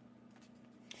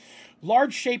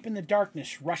 Large shape in the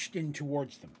darkness rushed in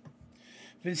towards them.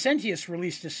 Vincentius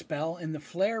released a spell, and the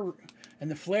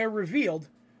flare revealed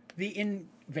the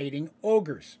invading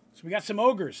ogres. So we got some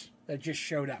ogres that just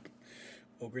showed up.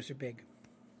 Ogres are big.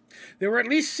 There were at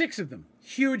least 6 of them,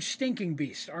 huge stinking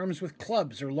beasts, armed with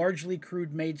clubs or largely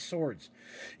crude-made swords.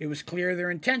 It was clear their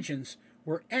intentions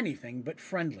were anything but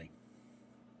friendly.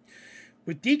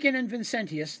 With Deacon and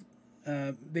Vincentius,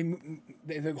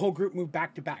 the whole group moved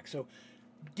back to back. So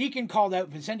Deacon called out,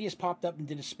 Vincentius popped up and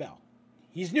did a spell.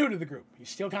 He's new to the group. He's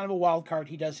still kind of a wild card.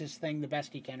 He does his thing the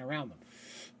best he can around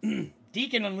them.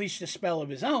 Deacon unleashed a spell of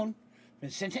his own.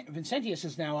 Vincentius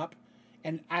is now up,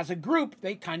 and as a group,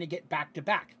 they kind of get back to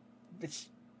back. It's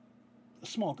a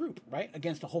small group, right?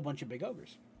 Against a whole bunch of big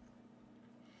ogres.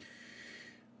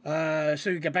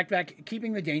 So you get back to back,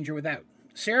 keeping the danger without.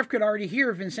 Seraph could already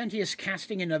hear Vincentius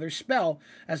casting another spell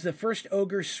as the first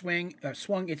ogre swung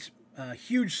its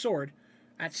huge sword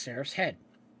at Seraph's head.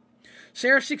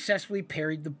 Seraph successfully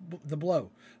parried the blow,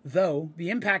 though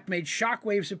the impact made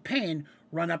shockwaves of pain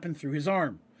run up and through his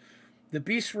arm. The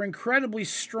beasts were incredibly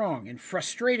strong and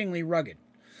frustratingly rugged.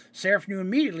 Seraph knew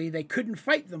immediately they couldn't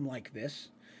fight them like this,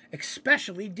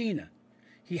 especially Dina.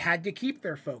 He had to keep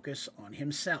their focus on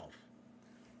himself.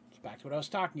 It's back to what I was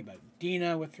talking about.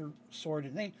 Dina with her sword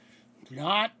and thing,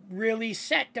 not really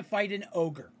set to fight an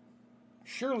ogre.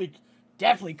 Surely,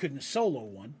 definitely couldn't solo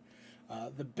one.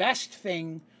 The best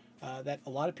thing that a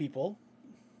lot of people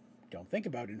don't think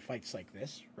about in fights like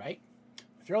this, right?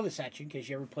 I'll throw this at you in case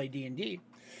you ever play D&D.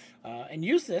 And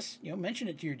use this, mention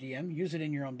it to your DM, use it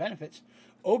in your own benefits.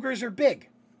 Ogres are big.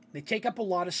 They take up a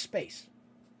lot of space,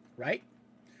 right?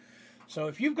 So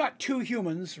if you've got 2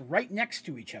 humans right next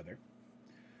to each other,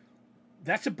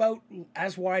 that's about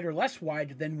as wide or less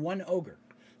wide than 1 ogre.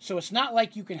 So it's not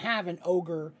like you can have an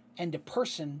ogre and a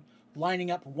person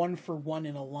lining up 1 for 1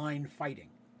 in a line fighting.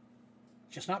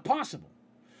 It's just not possible.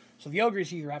 So the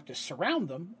ogres either have to surround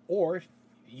them, or if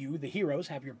you, the heroes,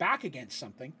 have your back against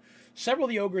something, several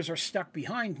of the ogres are stuck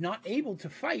behind, not able to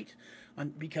fight,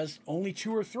 because only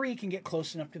 2 or 3 can get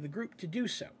close enough to the group to do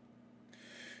so.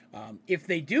 If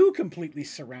they do completely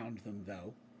surround them,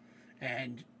 though,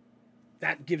 And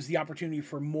that gives the opportunity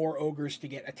for more ogres to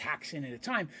get attacks in at a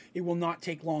time. It will not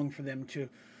take long for them to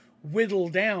whittle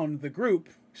down the group,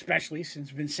 especially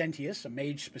since Vincentius, a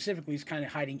mage specifically, is kind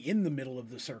of hiding in the middle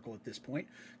of the circle at this point,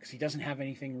 because he doesn't have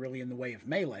anything really in the way of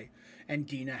melee, and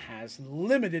Dina has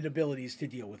limited abilities to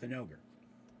deal with an ogre.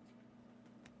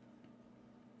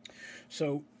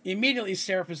 So immediately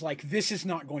Seraph is like, this is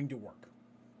not going to work.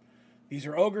 These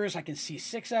are ogres. I can see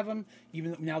 6 of them.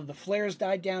 Even now that the flares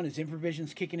died down, his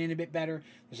infravision's kicking in a bit better.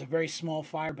 There's a very small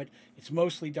fire, but it's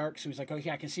mostly dark. So he's like, okay,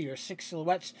 I can see there's 6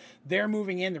 silhouettes. They're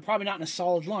moving in. They're probably not in a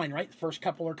solid line, right? The first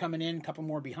couple are coming in, a couple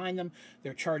more behind them.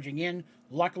 They're charging in.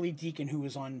 Luckily, Deacon, who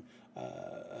was on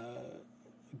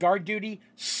guard duty,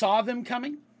 saw them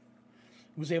coming,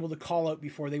 was able to call out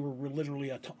before they were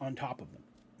literally on top of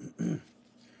them.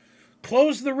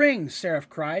 Close the ring, Seraph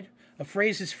cried, a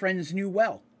phrase his friends knew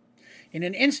well. In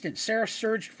an instant, Seraph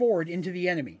surged forward into the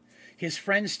enemy, his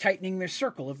friends tightening their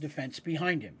circle of defense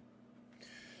behind him.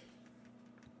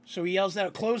 So he yells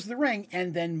out, close the ring,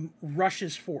 and then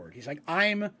rushes forward. He's like,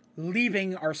 I'm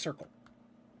leaving our circle.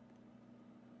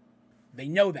 They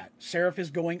know that. Seraph is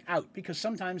going out, because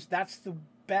sometimes that's the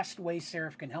best way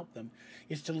Seraph can help them,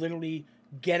 is to literally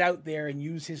get out there and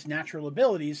use his natural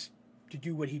abilities to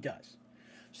do what he does.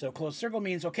 So closed circle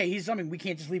means, okay, he's something, we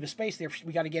can't just leave a space there,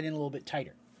 we got to get in a little bit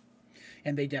tighter.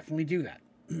 And they definitely do that.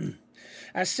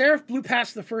 As Seraph blew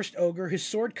past the first ogre, his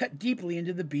sword cut deeply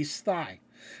into the beast's thigh.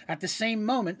 At the same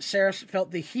moment, Seraph felt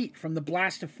the heat from the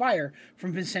blast of fire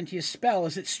from Vincentius' spell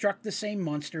as it struck the same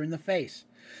monster in the face.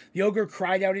 The ogre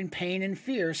cried out in pain and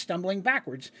fear, stumbling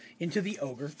backwards into the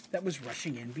ogre that was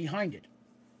rushing in behind it.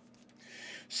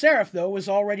 Seraph, though, was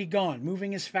already gone,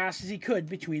 moving as fast as he could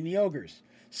between the ogres,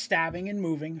 stabbing and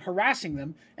moving, harassing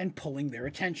them, and pulling their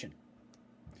attention.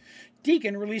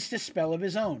 Deacon released a spell of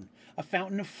his own. A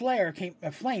fountain of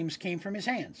flames came from his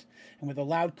hands, and with a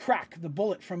loud crack, the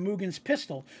bullet from Mugen's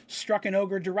pistol struck an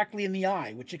ogre directly in the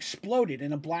eye, which exploded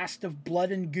in a blast of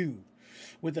blood and goo.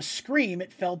 With a scream,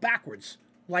 it fell backwards,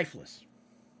 lifeless.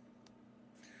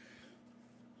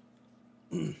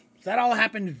 That all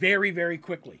happened very, very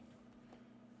quickly,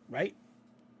 right?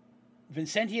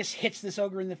 Vincentius hits this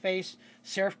ogre in the face.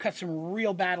 Seraph cuts him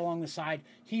real bad along the side.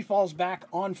 He falls back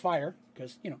on fire,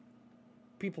 because,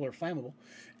 people are flammable,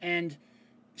 and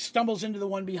stumbles into the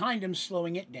one behind him,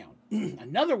 slowing it down.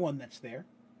 Another one that's there,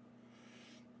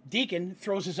 Deacon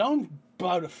throws his own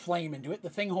bout of flame into it.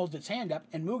 The thing holds its hand up,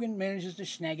 and Mugen manages to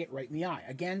snag it right in the eye.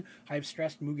 Again, I have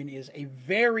stressed Mugen is a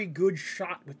very good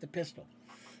shot with the pistol.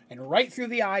 And right through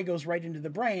the eye, goes right into the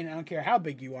brain. I don't care how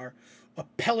big you are. A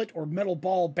pellet or metal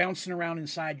ball bouncing around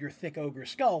inside your thick ogre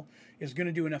skull is going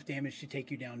to do enough damage to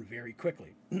take you down very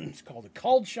quickly. It's called a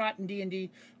called shot in D&D,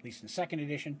 at least in 2nd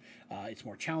edition. It's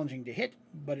more challenging to hit,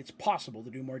 but it's possible to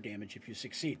do more damage if you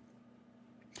succeed.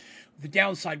 The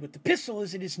downside with the pistol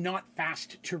is it is not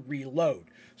fast to reload.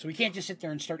 So we can't just sit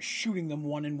there and start shooting them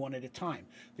one and one at a time.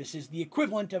 This is the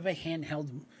equivalent of a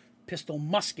handheld pistol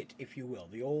musket, if you will.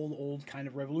 The old kind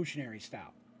of revolutionary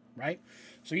style, right?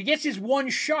 So he gets his one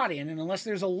shot in, and unless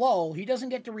there's a lull, he doesn't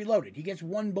get to reload it. He gets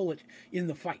one bullet in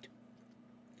the fight.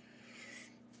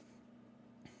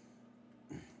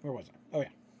 Where was I? Oh,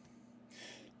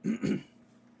 yeah.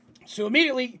 So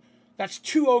immediately, that's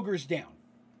 2 ogres down,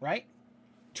 right?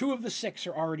 2 of the 6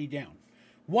 are already down.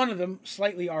 One of them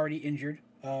slightly already injured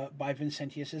by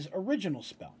Vincentius' original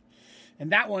spell.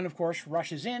 And that one, of course,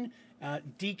 rushes in.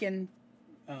 Deacon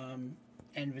and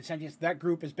Vincentius, that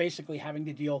group is basically having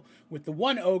to deal with the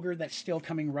one ogre that's still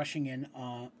coming rushing in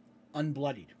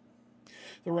unbloodied.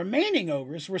 The remaining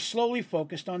ogres were slowly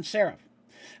focused on Seraph.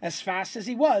 As fast as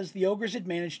he was, the ogres had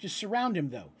managed to surround him,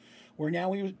 though, where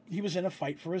now he was in a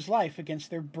fight for his life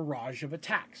against their barrage of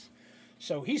attacks.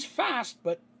 So he's fast,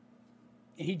 but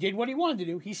he did what he wanted to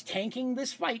do. He's tanking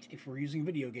this fight, if we're using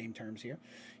video game terms here.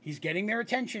 He's getting their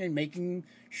attention and making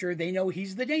sure they know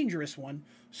he's the dangerous one.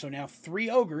 So now 3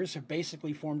 ogres have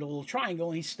basically formed a little triangle,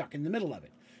 and he's stuck in the middle of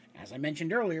it. As I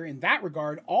mentioned earlier, in that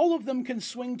regard, all of them can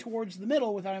swing towards the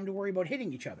middle without having to worry about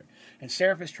hitting each other. And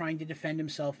Seraph is trying to defend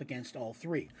himself against all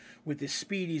 3. With his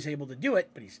speed, he's able to do it,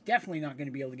 but he's definitely not going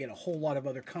to be able to get a whole lot of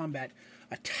other combat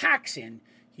attacks in.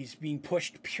 He's being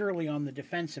pushed purely on the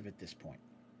defensive at this point.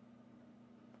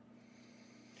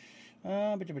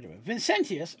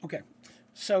 Vincentius, okay.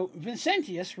 So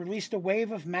Vincentius released a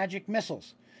wave of magic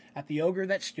missiles at the ogre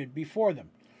that stood before them.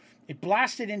 It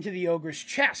blasted into the ogre's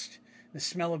chest. The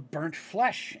smell of burnt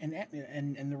flesh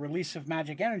and the release of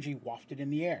magic energy wafted in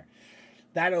the air.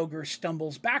 That ogre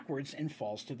stumbles backwards and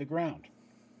falls to the ground.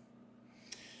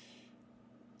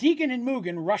 Deacon and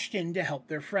Mugen rushed in to help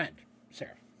their friend,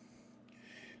 Seraph.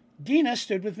 Dina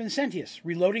stood with Vincentius,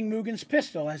 reloading Mugen's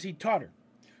pistol as he taught her,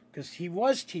 because he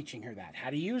was teaching her that, how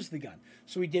to use the gun.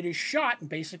 So he did his shot and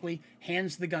basically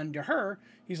hands the gun to her.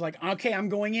 He's like, okay, I'm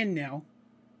going in now.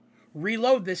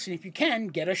 Reload this, and if you can,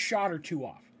 get a shot or two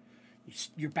off.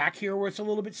 You're back here where it's a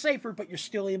little bit safer, but you're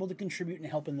still able to contribute and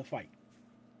help in the fight.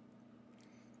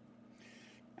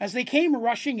 As they came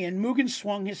rushing in, Mugen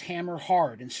swung his hammer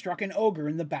hard and struck an ogre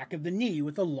in the back of the knee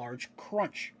with a large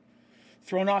crunch.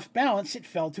 Thrown off balance, it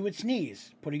fell to its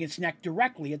knees, putting its neck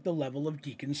directly at the level of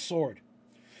Deacon's sword.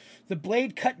 The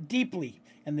blade cut deeply,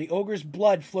 and the ogre's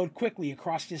blood flowed quickly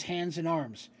across his hands and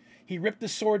arms. He ripped the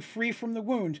sword free from the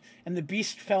wound, and the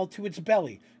beast fell to its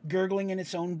belly, gurgling in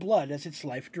its own blood as its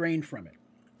life drained from it.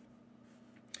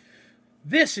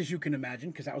 This, as you can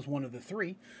imagine, because that was one of the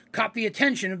three, caught the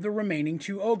attention of the remaining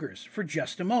two ogres for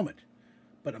just a moment.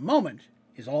 But a moment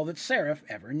is all that Seraph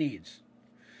ever needs.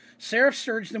 Seraph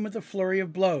surged them with a flurry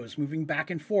of blows, moving back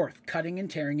and forth, cutting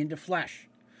and tearing into flesh.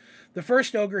 The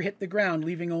first ogre hit the ground,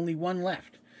 leaving only one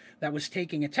left, that was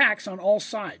taking attacks on all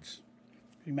sides.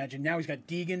 Imagine now he's got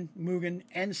Deegan, Mugen,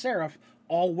 and Seraph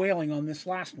all wailing on this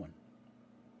last one.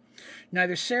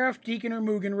 Neither Seraph, Deacon, or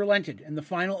Mugen relented, and the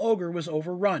final ogre was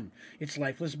overrun, its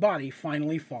lifeless body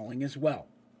finally falling as well.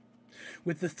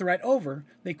 With the threat over,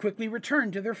 they quickly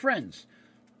returned to their friends.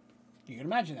 You can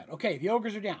imagine that. Okay, the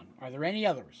ogres are down. Are there any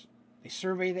others? They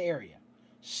survey the area.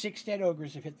 6 dead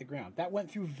ogres have hit the ground. That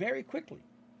went through very quickly.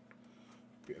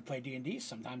 If you play D&D,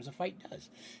 sometimes a fight does.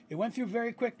 It went through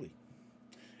very quickly.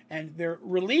 And they're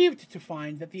relieved to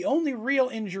find that the only real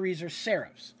injuries are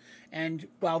Seraph's. And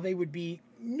while they would be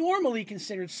normally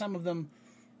considered, some of them,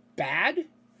 bad,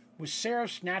 with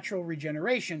Seraph's natural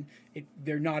regeneration,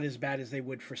 they're not as bad as they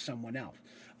would for someone else.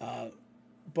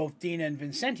 Both Dina and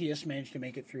Vincentius managed to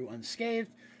make it through unscathed.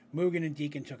 Mugen and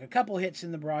Deacon took a couple hits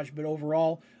in the barrage, but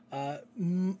overall,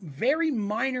 very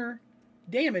minor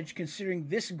damage, considering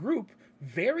this group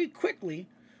very quickly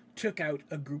took out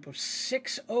a group of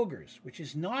 6 ogres, which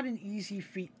is not an easy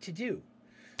feat to do.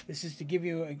 This is to give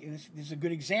you this is a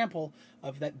good example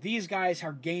of that these guys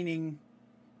are gaining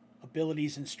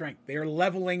abilities and strength. They are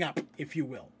leveling up, if you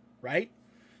will, right?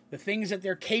 The things that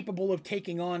they're capable of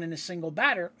taking on in a single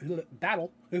battle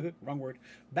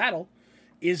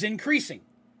is increasing.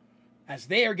 As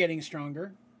they are getting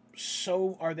stronger,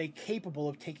 so are they capable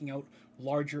of taking out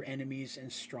larger enemies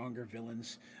and stronger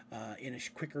villains in a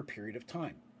quicker period of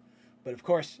time. But of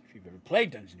course, if you've ever played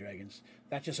Dungeons & Dragons,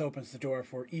 that just opens the door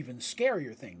for even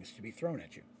scarier things to be thrown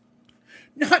at you.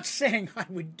 Not saying I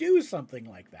would do something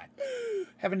like that.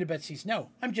 Heaven to Betsy's no.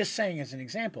 I'm just saying as an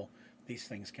example, these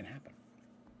things can happen.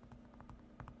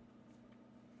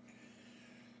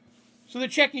 So they're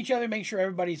checking each other, making sure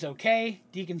everybody's okay.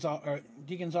 Deacon's all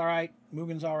right.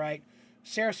 Mugen's all right.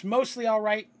 Seraph's mostly all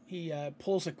right. He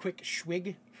pulls a quick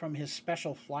swig from his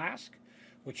special flask,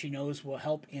 which he knows will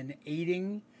help in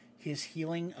aiding his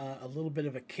healing a little bit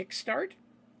of a kickstart.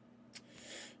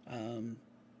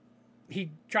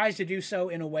 He tries to do so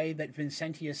in a way that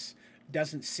Vincentius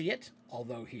doesn't see it,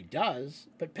 although he does,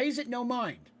 but pays it no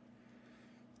mind.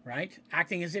 Right?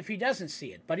 Acting as if he doesn't see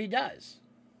it, but he does.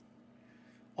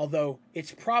 Although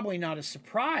it's probably not a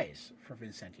surprise for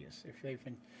Vincentius.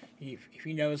 If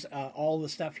he knows all the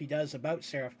stuff he does about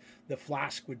Seraph, the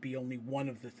flask would be only one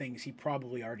of the things he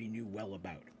probably already knew well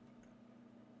about.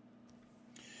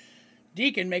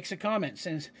 Deacon makes a comment,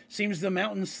 since seems the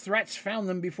mountain's threats found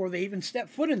them before they even stepped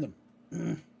foot in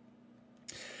them.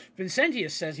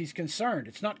 Vincentius says he's concerned.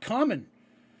 It's not common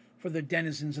for the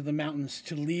denizens of the mountains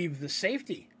to leave the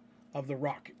safety of the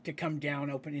rock to come down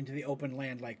into the open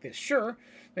land like this. Sure,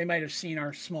 they might have seen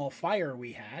our small fire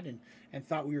we had and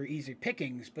thought we were easy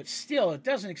pickings, but still, it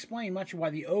doesn't explain much of why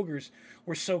the ogres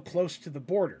were so close to the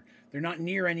border. They're not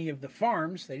near any of the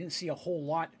farms. They didn't see a whole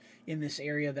lot in this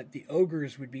area that the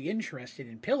ogres would be interested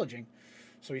in pillaging.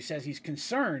 So he says he's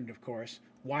concerned, of course,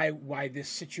 why this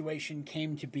situation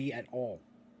came to be at all.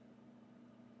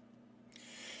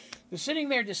 They're sitting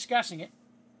there discussing it.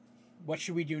 What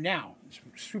should we do now?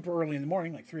 It's super early in the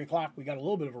morning, like 3 o'clock. We got a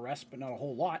little bit of a rest, but not a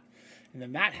whole lot. And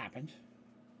then that happened.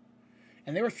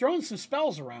 And they were throwing some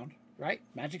spells around, right?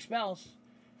 Magic spells.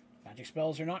 Magic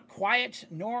spells are not quiet,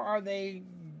 nor are they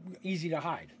easy to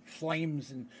hide. Flames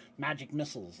and magic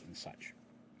missiles and such.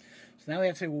 So now they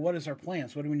have to say, well, what is our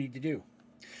plans? What do we need to do?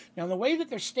 Now, in the way that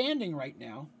they're standing right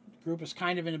now, the group is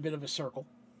kind of in a bit of a circle,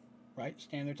 right?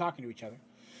 Standing there talking to each other.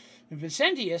 And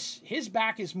Vincentius, his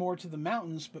back is more to the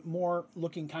mountains, but more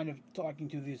looking kind of talking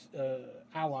to these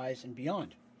allies and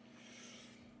beyond.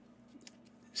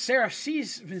 Seraph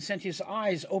sees Vincentius'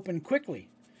 eyes open quickly,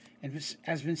 and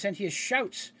as Vincentius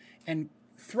shouts and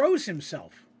throws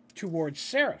himself towards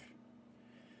Seraph.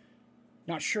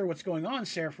 Not sure what's going on,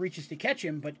 Seraph reaches to catch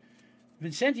him, but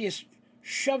Vincentius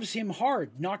shoves him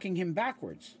hard, knocking him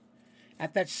backwards.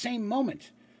 At that same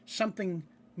moment, something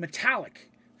metallic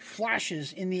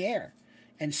flashes in the air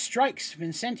and strikes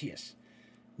Vincentius,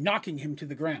 knocking him to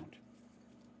the ground.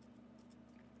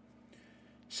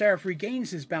 Seraph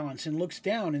regains his balance and looks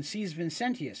down and sees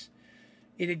Vincentius.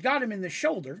 It had got him in the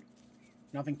shoulder,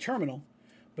 nothing terminal,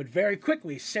 but very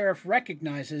quickly Seraph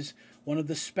recognizes one of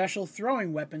the special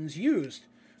throwing weapons used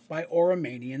by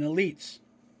Oromanian elites.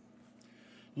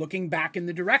 Looking back in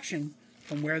the direction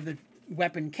from where the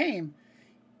weapon came,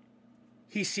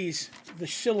 he sees the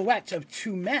silhouette of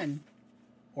two men,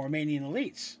 Oromanian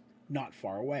elites, not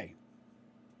far away.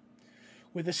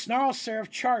 With a snarl,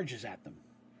 Seraph charges at them.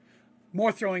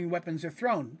 More throwing weapons are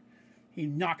thrown. He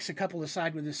knocks a couple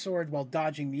aside with his sword while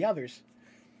dodging the others,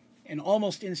 and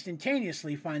almost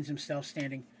instantaneously finds himself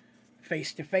standing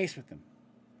face to face with them.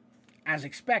 As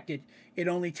expected, it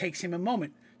only takes him a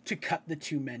moment to cut the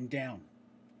two men down.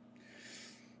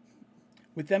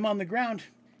 With them on the ground,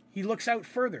 he looks out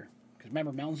further, because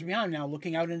remember, mountains are behind him now,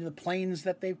 looking out into the plains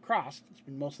that they've crossed. It's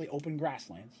been mostly open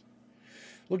grasslands.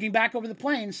 Looking back over the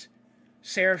plains,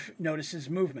 Seraph notices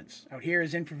movements. Out here,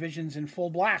 his infravision's in full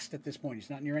blast at this point. He's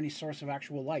not near any source of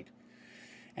actual light.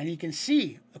 And he can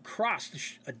see across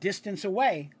a distance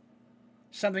away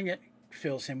something that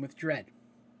fills him with dread.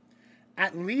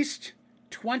 At least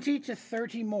 20 to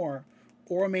 30 more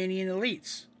Oromanian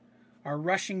elites are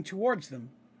rushing towards them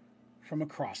from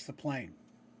across the plain.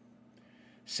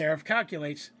 Seraph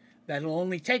calculates that it'll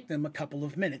only take them a couple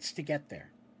of minutes to get there.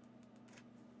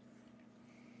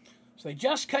 So they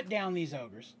just cut down these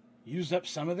ogres, used up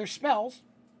some of their spells.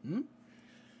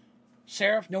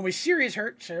 Seraph, nobody's serious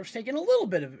hurt. Seraph's taken a little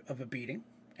bit of a beating.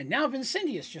 And now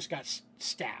Vincentius just got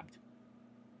stabbed.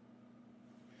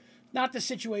 Not the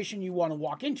situation you want to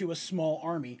walk into, a small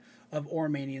army of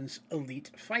Oromanians'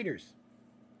 elite fighters.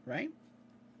 Right?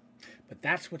 But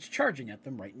that's what's charging at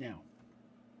them right now.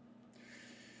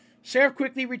 Seraph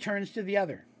quickly returns to the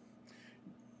other.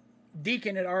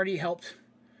 Deacon had already helped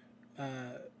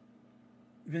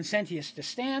Vincentius to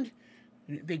stand.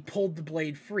 They pulled the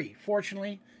blade free.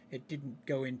 Fortunately, it didn't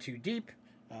go in too deep,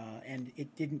 and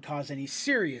it didn't cause any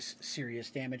serious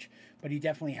damage, but he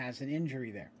definitely has an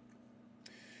injury there.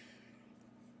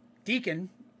 Deacon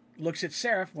looks at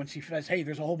Seraph once he says, hey,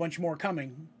 there's a whole bunch more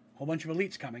coming, a whole bunch of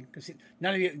elites coming, because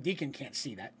none of the Deacon can't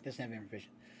see that, doesn't have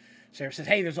information. Seraph says,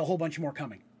 hey, there's a whole bunch more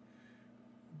coming.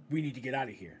 We need to get out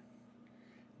of here.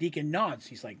 Deacon nods.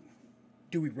 He's like,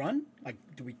 do we run? Like,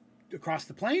 do we across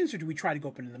the plains, or do we try to go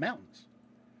up into the mountains?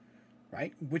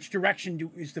 Right? Which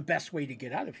direction is the best way to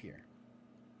get out of here?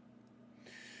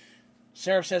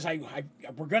 Seraph says,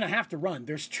 we're going to have to run.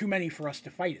 There's too many for us to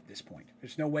fight at this point.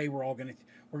 There's no way we're going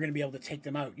to be able to take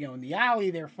them out. You know, in the alley,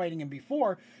 they were fighting them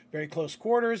before, very close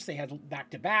quarters. They had back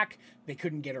to back. They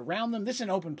couldn't get around them. This is an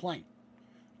open plain.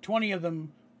 20 of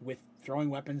them with throwing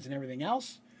weapons and everything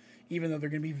else. Even though they're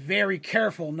going to be very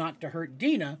careful not to hurt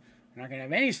Dina, they're not going to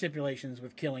have any stipulations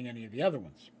with killing any of the other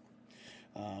ones.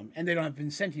 And they don't have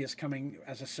Vincentius coming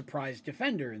as a surprise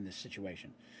defender in this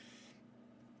situation.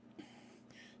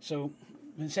 So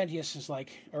Vincentius is like,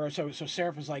 so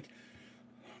Seraph is like,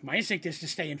 my instinct is to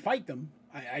stay and fight them.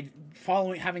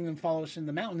 Having them follow us in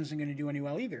the mountain isn't going to do any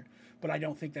well either. But I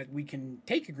don't think that we can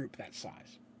take a group that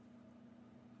size.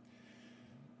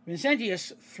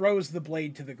 Vincentius throws the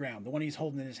blade to the ground, the one he's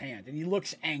holding in his hand, and he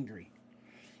looks angry.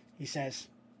 He says,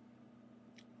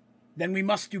 then we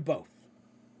must do both.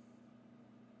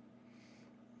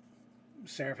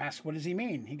 Seraph asks, what does he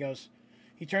mean?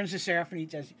 He turns to Seraph and he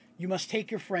says, you must take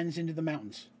your friends into the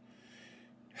mountains.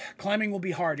 Climbing will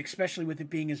be hard, especially with it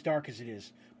being as dark as it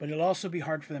is, but it'll also be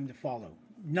hard for them to follow.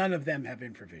 None of them have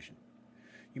infravision.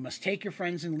 You must take your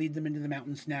friends and lead them into the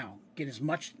mountains now. Get as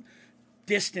much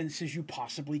distance as you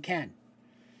possibly can.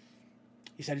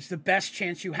 He said, it's the best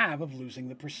chance you have of losing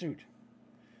the pursuit.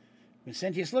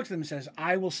 Vincentius looks at him and says,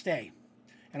 I will stay,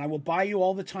 and I will buy you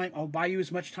all the time. I'll buy you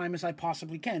as much time as I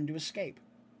possibly can to escape.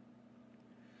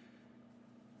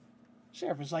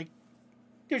 Seraph was like,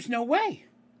 there's no way.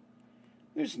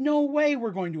 There's no way we're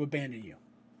going to abandon you.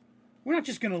 We're not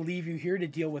just going to leave you here to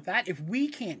deal with that. If we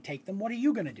can't take them, what are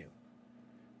you going to do?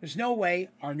 There's no way,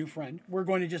 our new friend, we're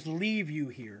going to just leave you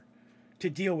here to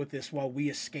deal with this while we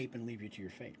escape and leave you to your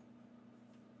fate.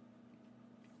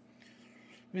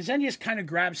 Vincentius kind of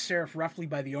grabs Seraph roughly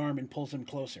by the arm and pulls him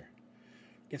closer.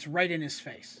 Gets right in his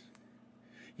face.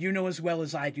 You know as well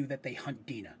as I do that they hunt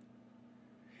Dina.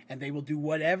 And they will do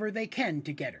whatever they can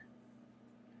to get her.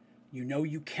 You know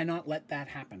you cannot let that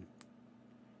happen.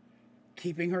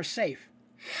 Keeping her safe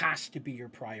has to be your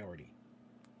priority.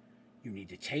 You need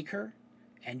to take her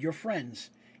and your friends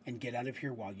and get out of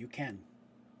here while you can.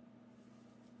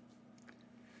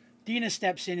 Dina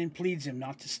steps in and pleads him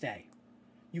not to stay.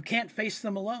 You can't face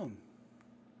them alone.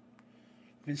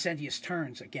 Vincentius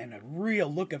turns, again, a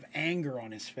real look of anger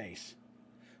on his face.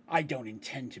 I don't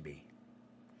intend to be.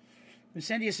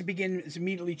 Vincentius begins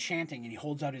immediately chanting, and he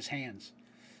holds out his hands,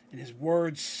 and his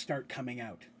words start coming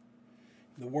out.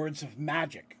 The words of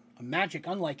magic, a magic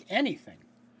unlike anything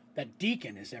that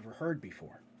Deacon has ever heard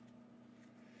before.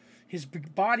 His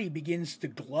body begins to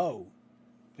glow,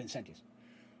 Vincentius,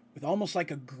 with almost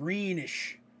like a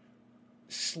greenish,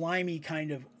 slimy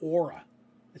kind of aura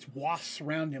that wafts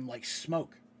around him like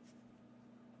smoke.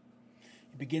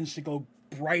 It begins to go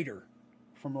brighter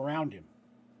from around him.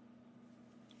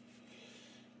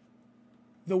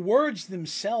 The words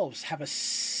themselves have a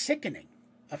sickening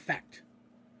effect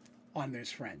on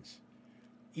his friends,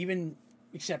 even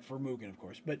except for Mugen, of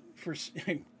course. But for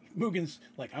Mugen's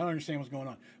like, I don't understand what's going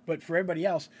on. But for everybody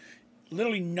else,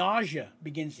 literally nausea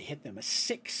begins to hit them. A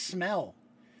sick smell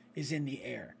is in the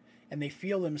air, and they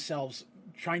feel themselves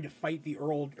trying to fight the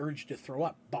urge to throw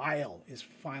up. Bile is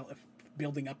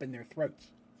building up in their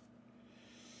throats.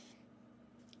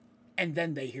 And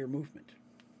then they hear movement.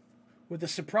 With a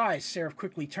surprise, Seraph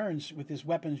quickly turns with his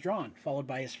weapons drawn, followed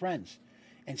by his friends,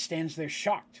 and stands there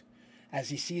shocked as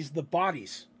he sees the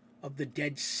bodies of the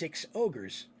dead 6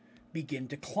 ogres begin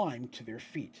to climb to their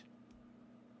feet.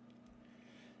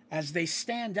 As they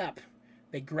stand up,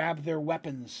 they grab their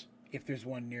weapons, if there's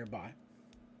one nearby,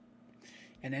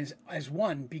 and as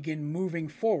one, begin moving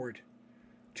forward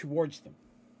towards them.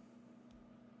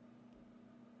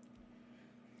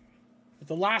 With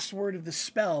the last word of the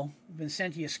spell,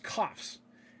 Vincentius coughs,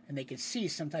 and they can see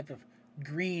some type of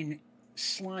green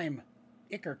slime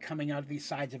ichor coming out of the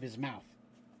sides of his mouth.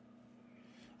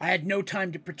 I had no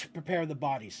time to prepare the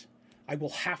bodies. I will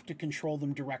have to control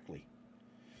them directly.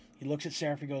 He looks at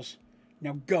Seraph and goes,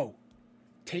 now go.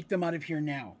 Take them out of here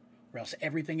now, or else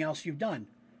everything else you've done,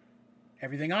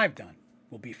 everything I've done,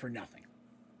 will be for nothing.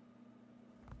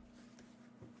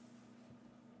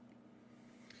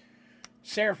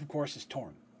 Seraph, of course, is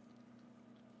torn.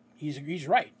 He's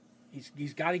right.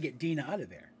 He's got to get Dina out of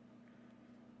there.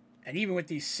 And even with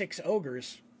these 6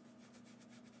 ogres,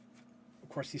 of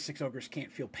course, these 6 ogres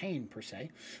can't feel pain, per se,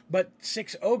 but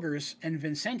 6 ogres and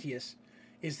Vincentius,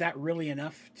 is that really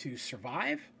enough to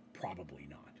survive? Probably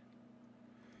not.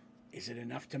 Is it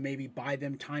enough to maybe buy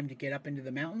them time to get up into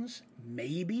the mountains?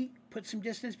 Maybe put some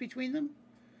distance between them?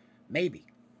 Maybe.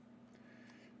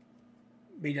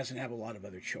 But he doesn't have a lot of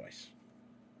other choice.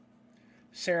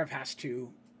 Seraph has to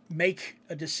make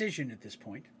a decision at this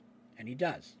point, and he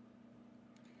does.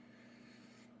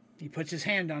 He puts his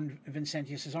hand on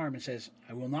Vincentius' arm and says,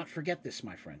 I will not forget this,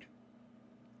 my friend.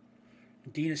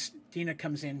 Dina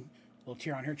comes in, a little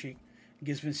tear on her cheek, and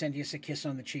gives Vincentius a kiss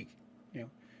on the cheek,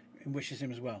 and wishes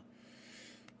him as well.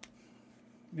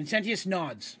 Vincentius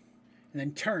nods, and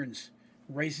then turns,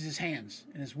 raises his hands,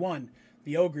 and as one,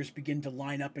 the ogres begin to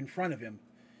line up in front of him,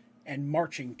 and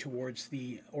marching towards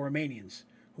the Oromanians,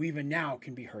 who even now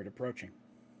can be heard approaching.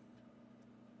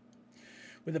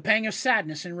 With a pang of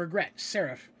sadness and regret,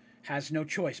 Seraph has no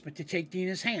choice but to take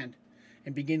Dina's hand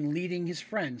and begin leading his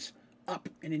friends up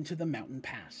and into the mountain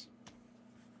pass.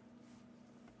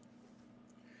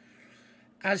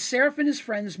 As Seraph and his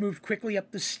friends moved quickly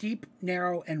up the steep,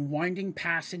 narrow, and winding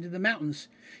pass into the mountains,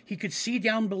 he could see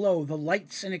down below the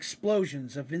lights and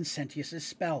explosions of Vincentius'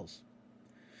 spells.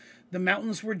 The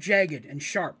mountains were jagged and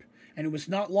sharp, and it was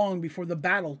not long before the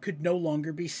battle could no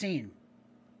longer be seen.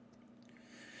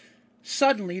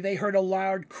 Suddenly they heard a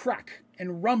loud crack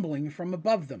and rumbling from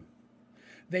above them.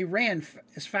 They ran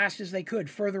as fast as they could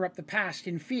further up the pass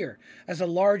in fear, as a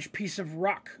large piece of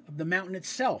rock of the mountain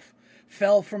itself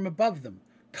fell from above them,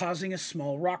 causing a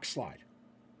small rock slide.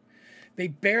 They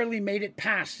barely made it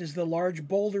past as the large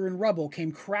boulder and rubble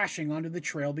came crashing onto the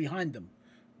trail behind them,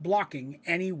 blocking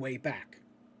any way back.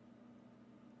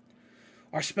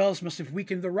 Our spells must have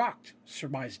weakened the rock,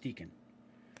 surmised Deacon.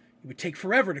 It would take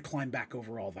forever to climb back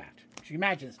over all that. So you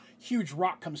imagine this huge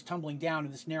rock comes tumbling down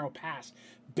in this narrow pass,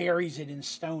 buries it in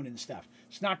stone and stuff.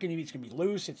 It's going to be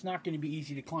loose. It's not going to be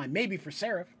easy to climb. Maybe for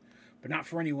Seraph, but not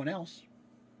for anyone else.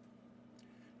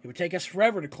 It would take us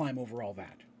forever to climb over all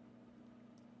that.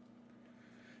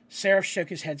 Seraph shook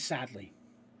his head sadly.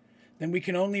 Then we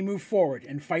can only move forward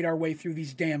and fight our way through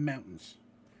these damn mountains.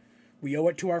 We owe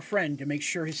it to our friend to make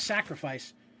sure his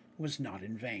sacrifice was not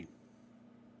in vain.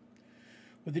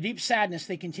 With a deep sadness,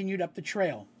 they continued up the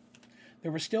trail.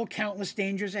 There were still countless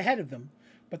dangers ahead of them,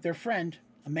 but their friend,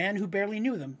 a man who barely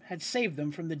knew them, had saved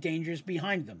them from the dangers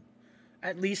behind them,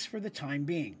 at least for the time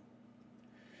being.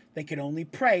 They could only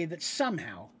pray that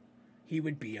somehow he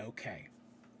would be okay.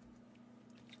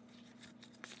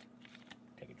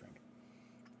 Take a drink.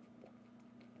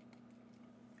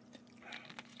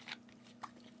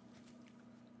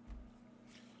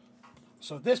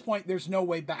 So at this point, there's no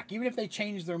way back. Even if they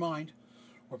changed their mind,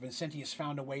 or Vincentius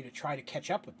found a way to try to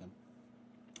catch up with them,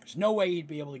 there's no way he'd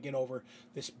be able to get over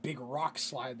this big rock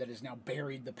slide that has now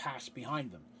buried the pass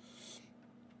behind them.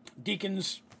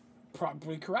 Deacon's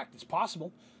probably correct. It's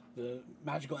possible. The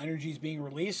magical energy is being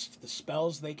released, the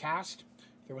spells they cast.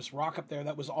 If there was rock up there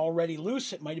that was already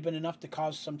loose, it might have been enough to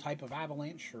cause some type of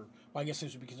avalanche, or, well, I guess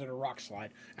this would be considered a rock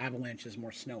slide. Avalanche is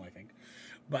more snow, I think.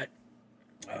 But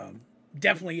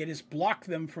definitely it has blocked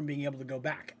them from being able to go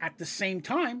back. At the same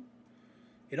time,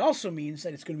 it also means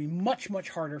that it's going to be much, much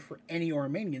harder for any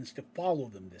Oromanians to follow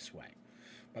them this way.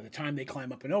 By the time they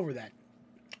climb up and over that,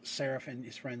 Seraph and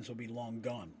his friends will be long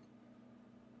gone.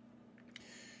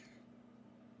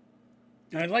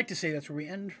 And I'd like to say that's where we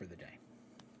end for the day,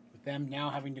 with them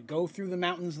now having to go through the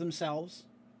mountains themselves.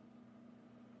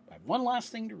 I have one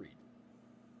last thing to read.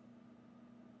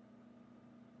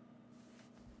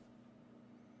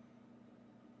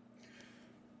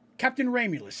 Captain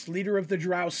Ramulus, leader of the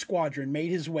Drow squadron, made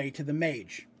his way to the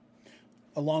mage,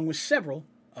 along with several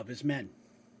of his men.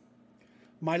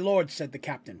 "My lord," said the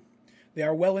captain, "they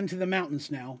are well into the mountains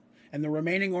now, and the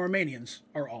remaining Oromanians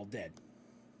are all dead."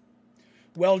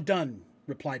 "Well done,"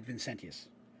 replied Vincentius.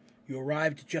 "You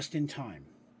arrived just in time."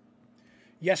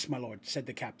 "Yes, my lord," said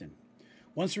the captain.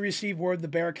 "Once we received word the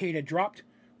barricade had dropped,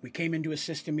 we came in to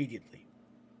assist immediately."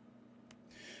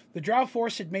 The Drow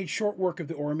force had made short work of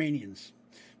the Oromanians.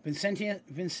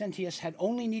 Vincentius had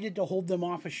only needed to hold them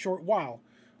off a short while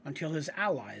until his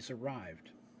allies arrived.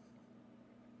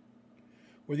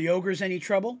 "Were the ogres any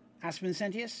trouble?" asked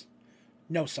Vincentius.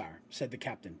 "No, sire," said the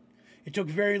captain. "It took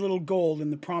very little gold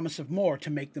and the promise of more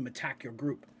to make them attack your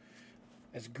group,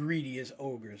 as greedy as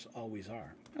ogres always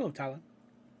are." Hello, Tyler.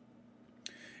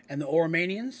 "And the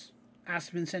Oromanians?"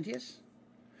 asked Vincentius.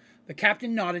 The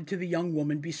captain nodded to the young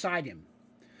woman beside him.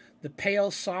 The pale,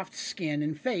 soft skin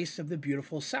and face of the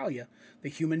beautiful Salia, the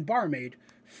human barmaid,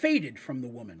 faded from the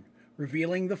woman,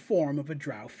 revealing the form of a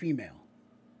Drow female.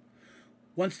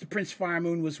 "Once the Prince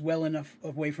Firemoon was well enough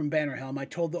away from Bannerhelm, I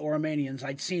told the Oromanians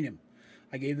I'd seen him.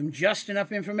 I gave them just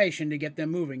enough information to get them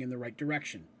moving in the right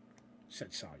direction,"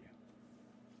 said Salia.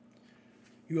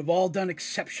 "You have all done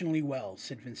exceptionally well,"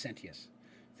 said Vincentius.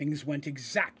 "Things went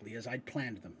exactly as I'd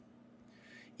planned them.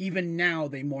 Even now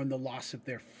they mourn the loss of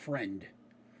their friend.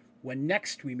 When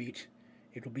next we meet,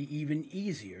 it will be even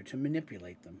easier to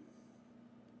manipulate them."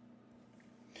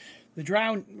 The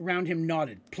Drow around him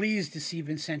nodded, pleased to see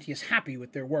Vincentius happy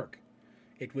with their work.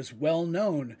 It was well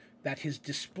known that his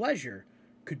displeasure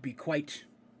could be quite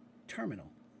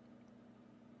terminal.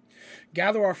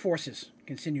 "Gather our forces,"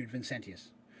 continued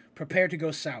Vincentius. "Prepare to go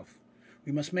south.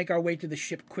 We must make our way to the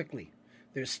ship quickly.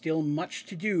 There's still much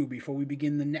to do before we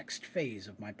begin the next phase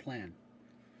of my plan."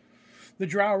 The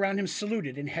Drow around him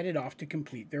saluted and headed off to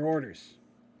complete their orders.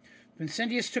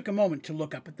 Vincentius took a moment to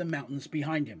look up at the mountains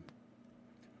behind him.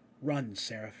 "Run,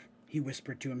 Seraph," he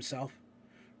whispered to himself.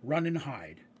 "Run and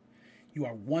hide. You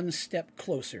are one step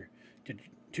closer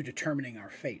to determining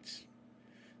our fates.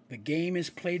 The game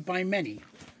is played by many,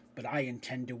 but I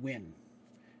intend to win.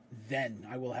 Then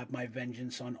I will have my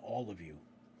vengeance on all of you.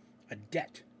 A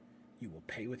debt you will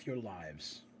pay with your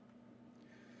lives."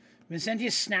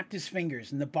 Vincentius snapped his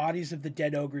fingers, and the bodies of the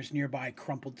dead ogres nearby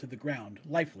crumpled to the ground,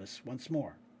 lifeless once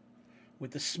more.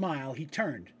 With a smile, he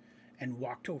turned and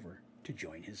walked over to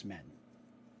join his men.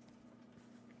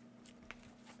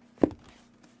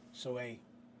 So a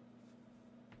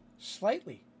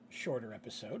slightly shorter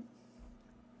episode,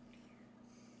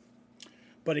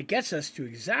 but it gets us to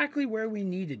exactly where we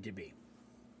needed to be.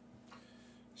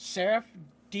 Seraph,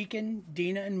 Deacon,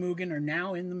 Dina, and Mugen are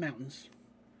now in the mountains,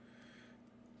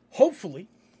 hopefully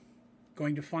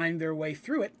going to find their way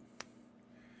through it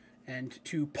and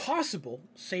to possible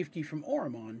safety from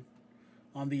Oromon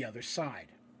on the other side.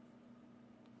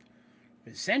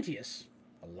 Vincentius,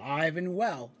 alive and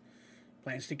well,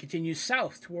 plans to continue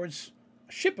south towards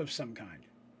a ship of some kind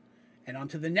and on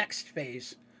to the next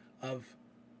phase of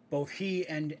both he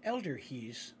and Elder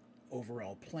He's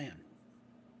overall plan.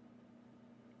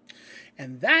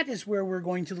 And that is where we're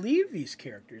going to leave these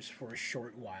characters for a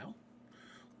short while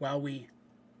we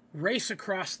race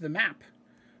across the map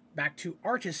back to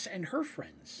Artis and her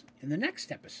friends in the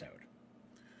next episode,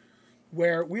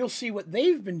 where we'll see what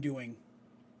they've been doing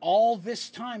all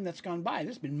this time that's gone by.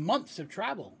 There's been months of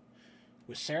travel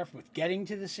with Seraph, with getting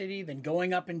to the city, then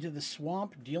going up into the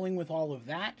swamp, dealing with all of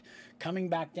that, coming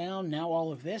back down, now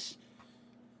all of this.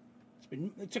 It's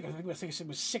it took, I think it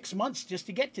was 6 months just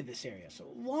to get to this area. So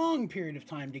a long period of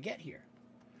time to get here.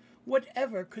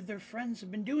 Whatever could their friends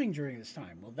have been doing during this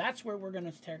time? Well, that's where we're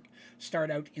going to start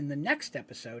out in the next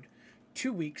episode,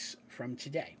 2 weeks from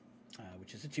today,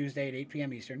 which is a Tuesday at 8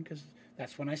 p.m. Eastern, because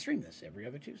that's when I stream this, every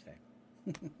other Tuesday.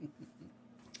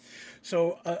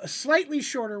 So a slightly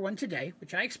shorter one today,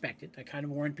 which I expected. I kind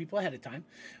of warned people ahead of time,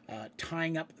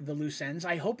 tying up the loose ends.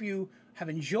 I hope you have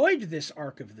enjoyed this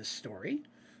arc of this story.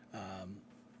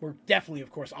 We're definitely,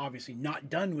 of course, obviously not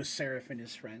done with Seraph and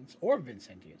his friends, or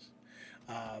Vincentius.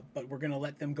 But we're going to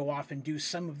let them go off and do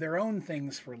some of their own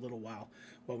things for a little while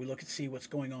we look and see what's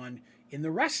going on in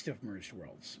the rest of Merged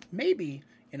Worlds, maybe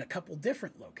in a couple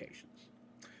different locations.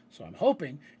 So I'm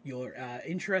hoping you're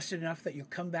interested enough that you'll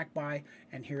come back by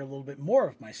and hear a little bit more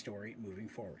of my story moving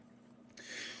forward.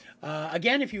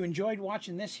 Again, if you enjoyed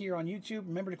watching this here on YouTube,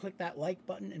 remember to click that like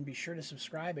button and be sure to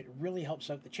subscribe. It really helps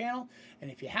out the channel.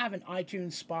 And if you have an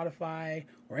iTunes, Spotify,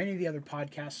 or any of the other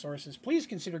podcast sources, please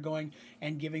consider going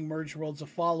and giving Merged Worlds a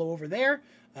follow over there.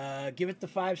 Give it the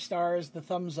 5 stars, the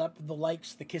thumbs up, the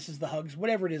likes, the kisses, the hugs,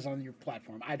 whatever it is on your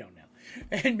platform. I don't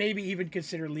know. And maybe even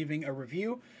consider leaving a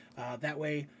review. That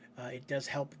way it does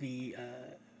help the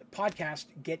podcast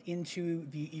get into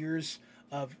the ears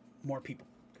of more people,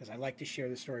 because I like to share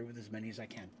the story with as many as I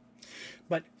can.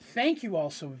 But thank you all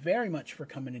so very much for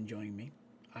coming and joining me.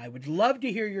 I would love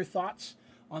to hear your thoughts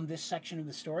on this section of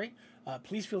the story.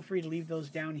 Please feel free to leave those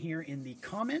down here in the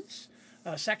comments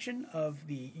section of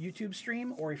the YouTube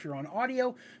stream, or if you're on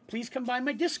audio, please come by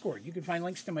my Discord. You can find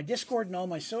links to my Discord and all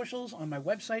my socials on my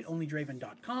website,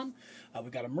 onlydraven.com.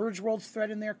 We've got a Merged Worlds thread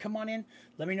in there. Come on in.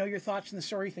 Let me know your thoughts on the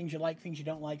story, things you like, things you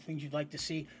don't like, things you'd like to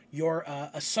see, your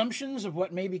assumptions of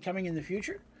what may be coming in the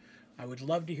future. I would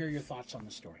love to hear your thoughts on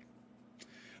the story.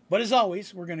 But as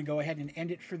always, we're going to go ahead and end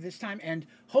it for this time and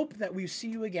hope that we see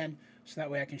you again, so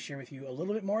that way I can share with you a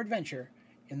little bit more adventure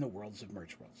in the worlds of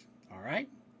Merged Worlds. All right?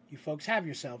 You folks have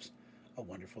yourselves a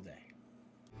wonderful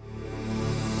day.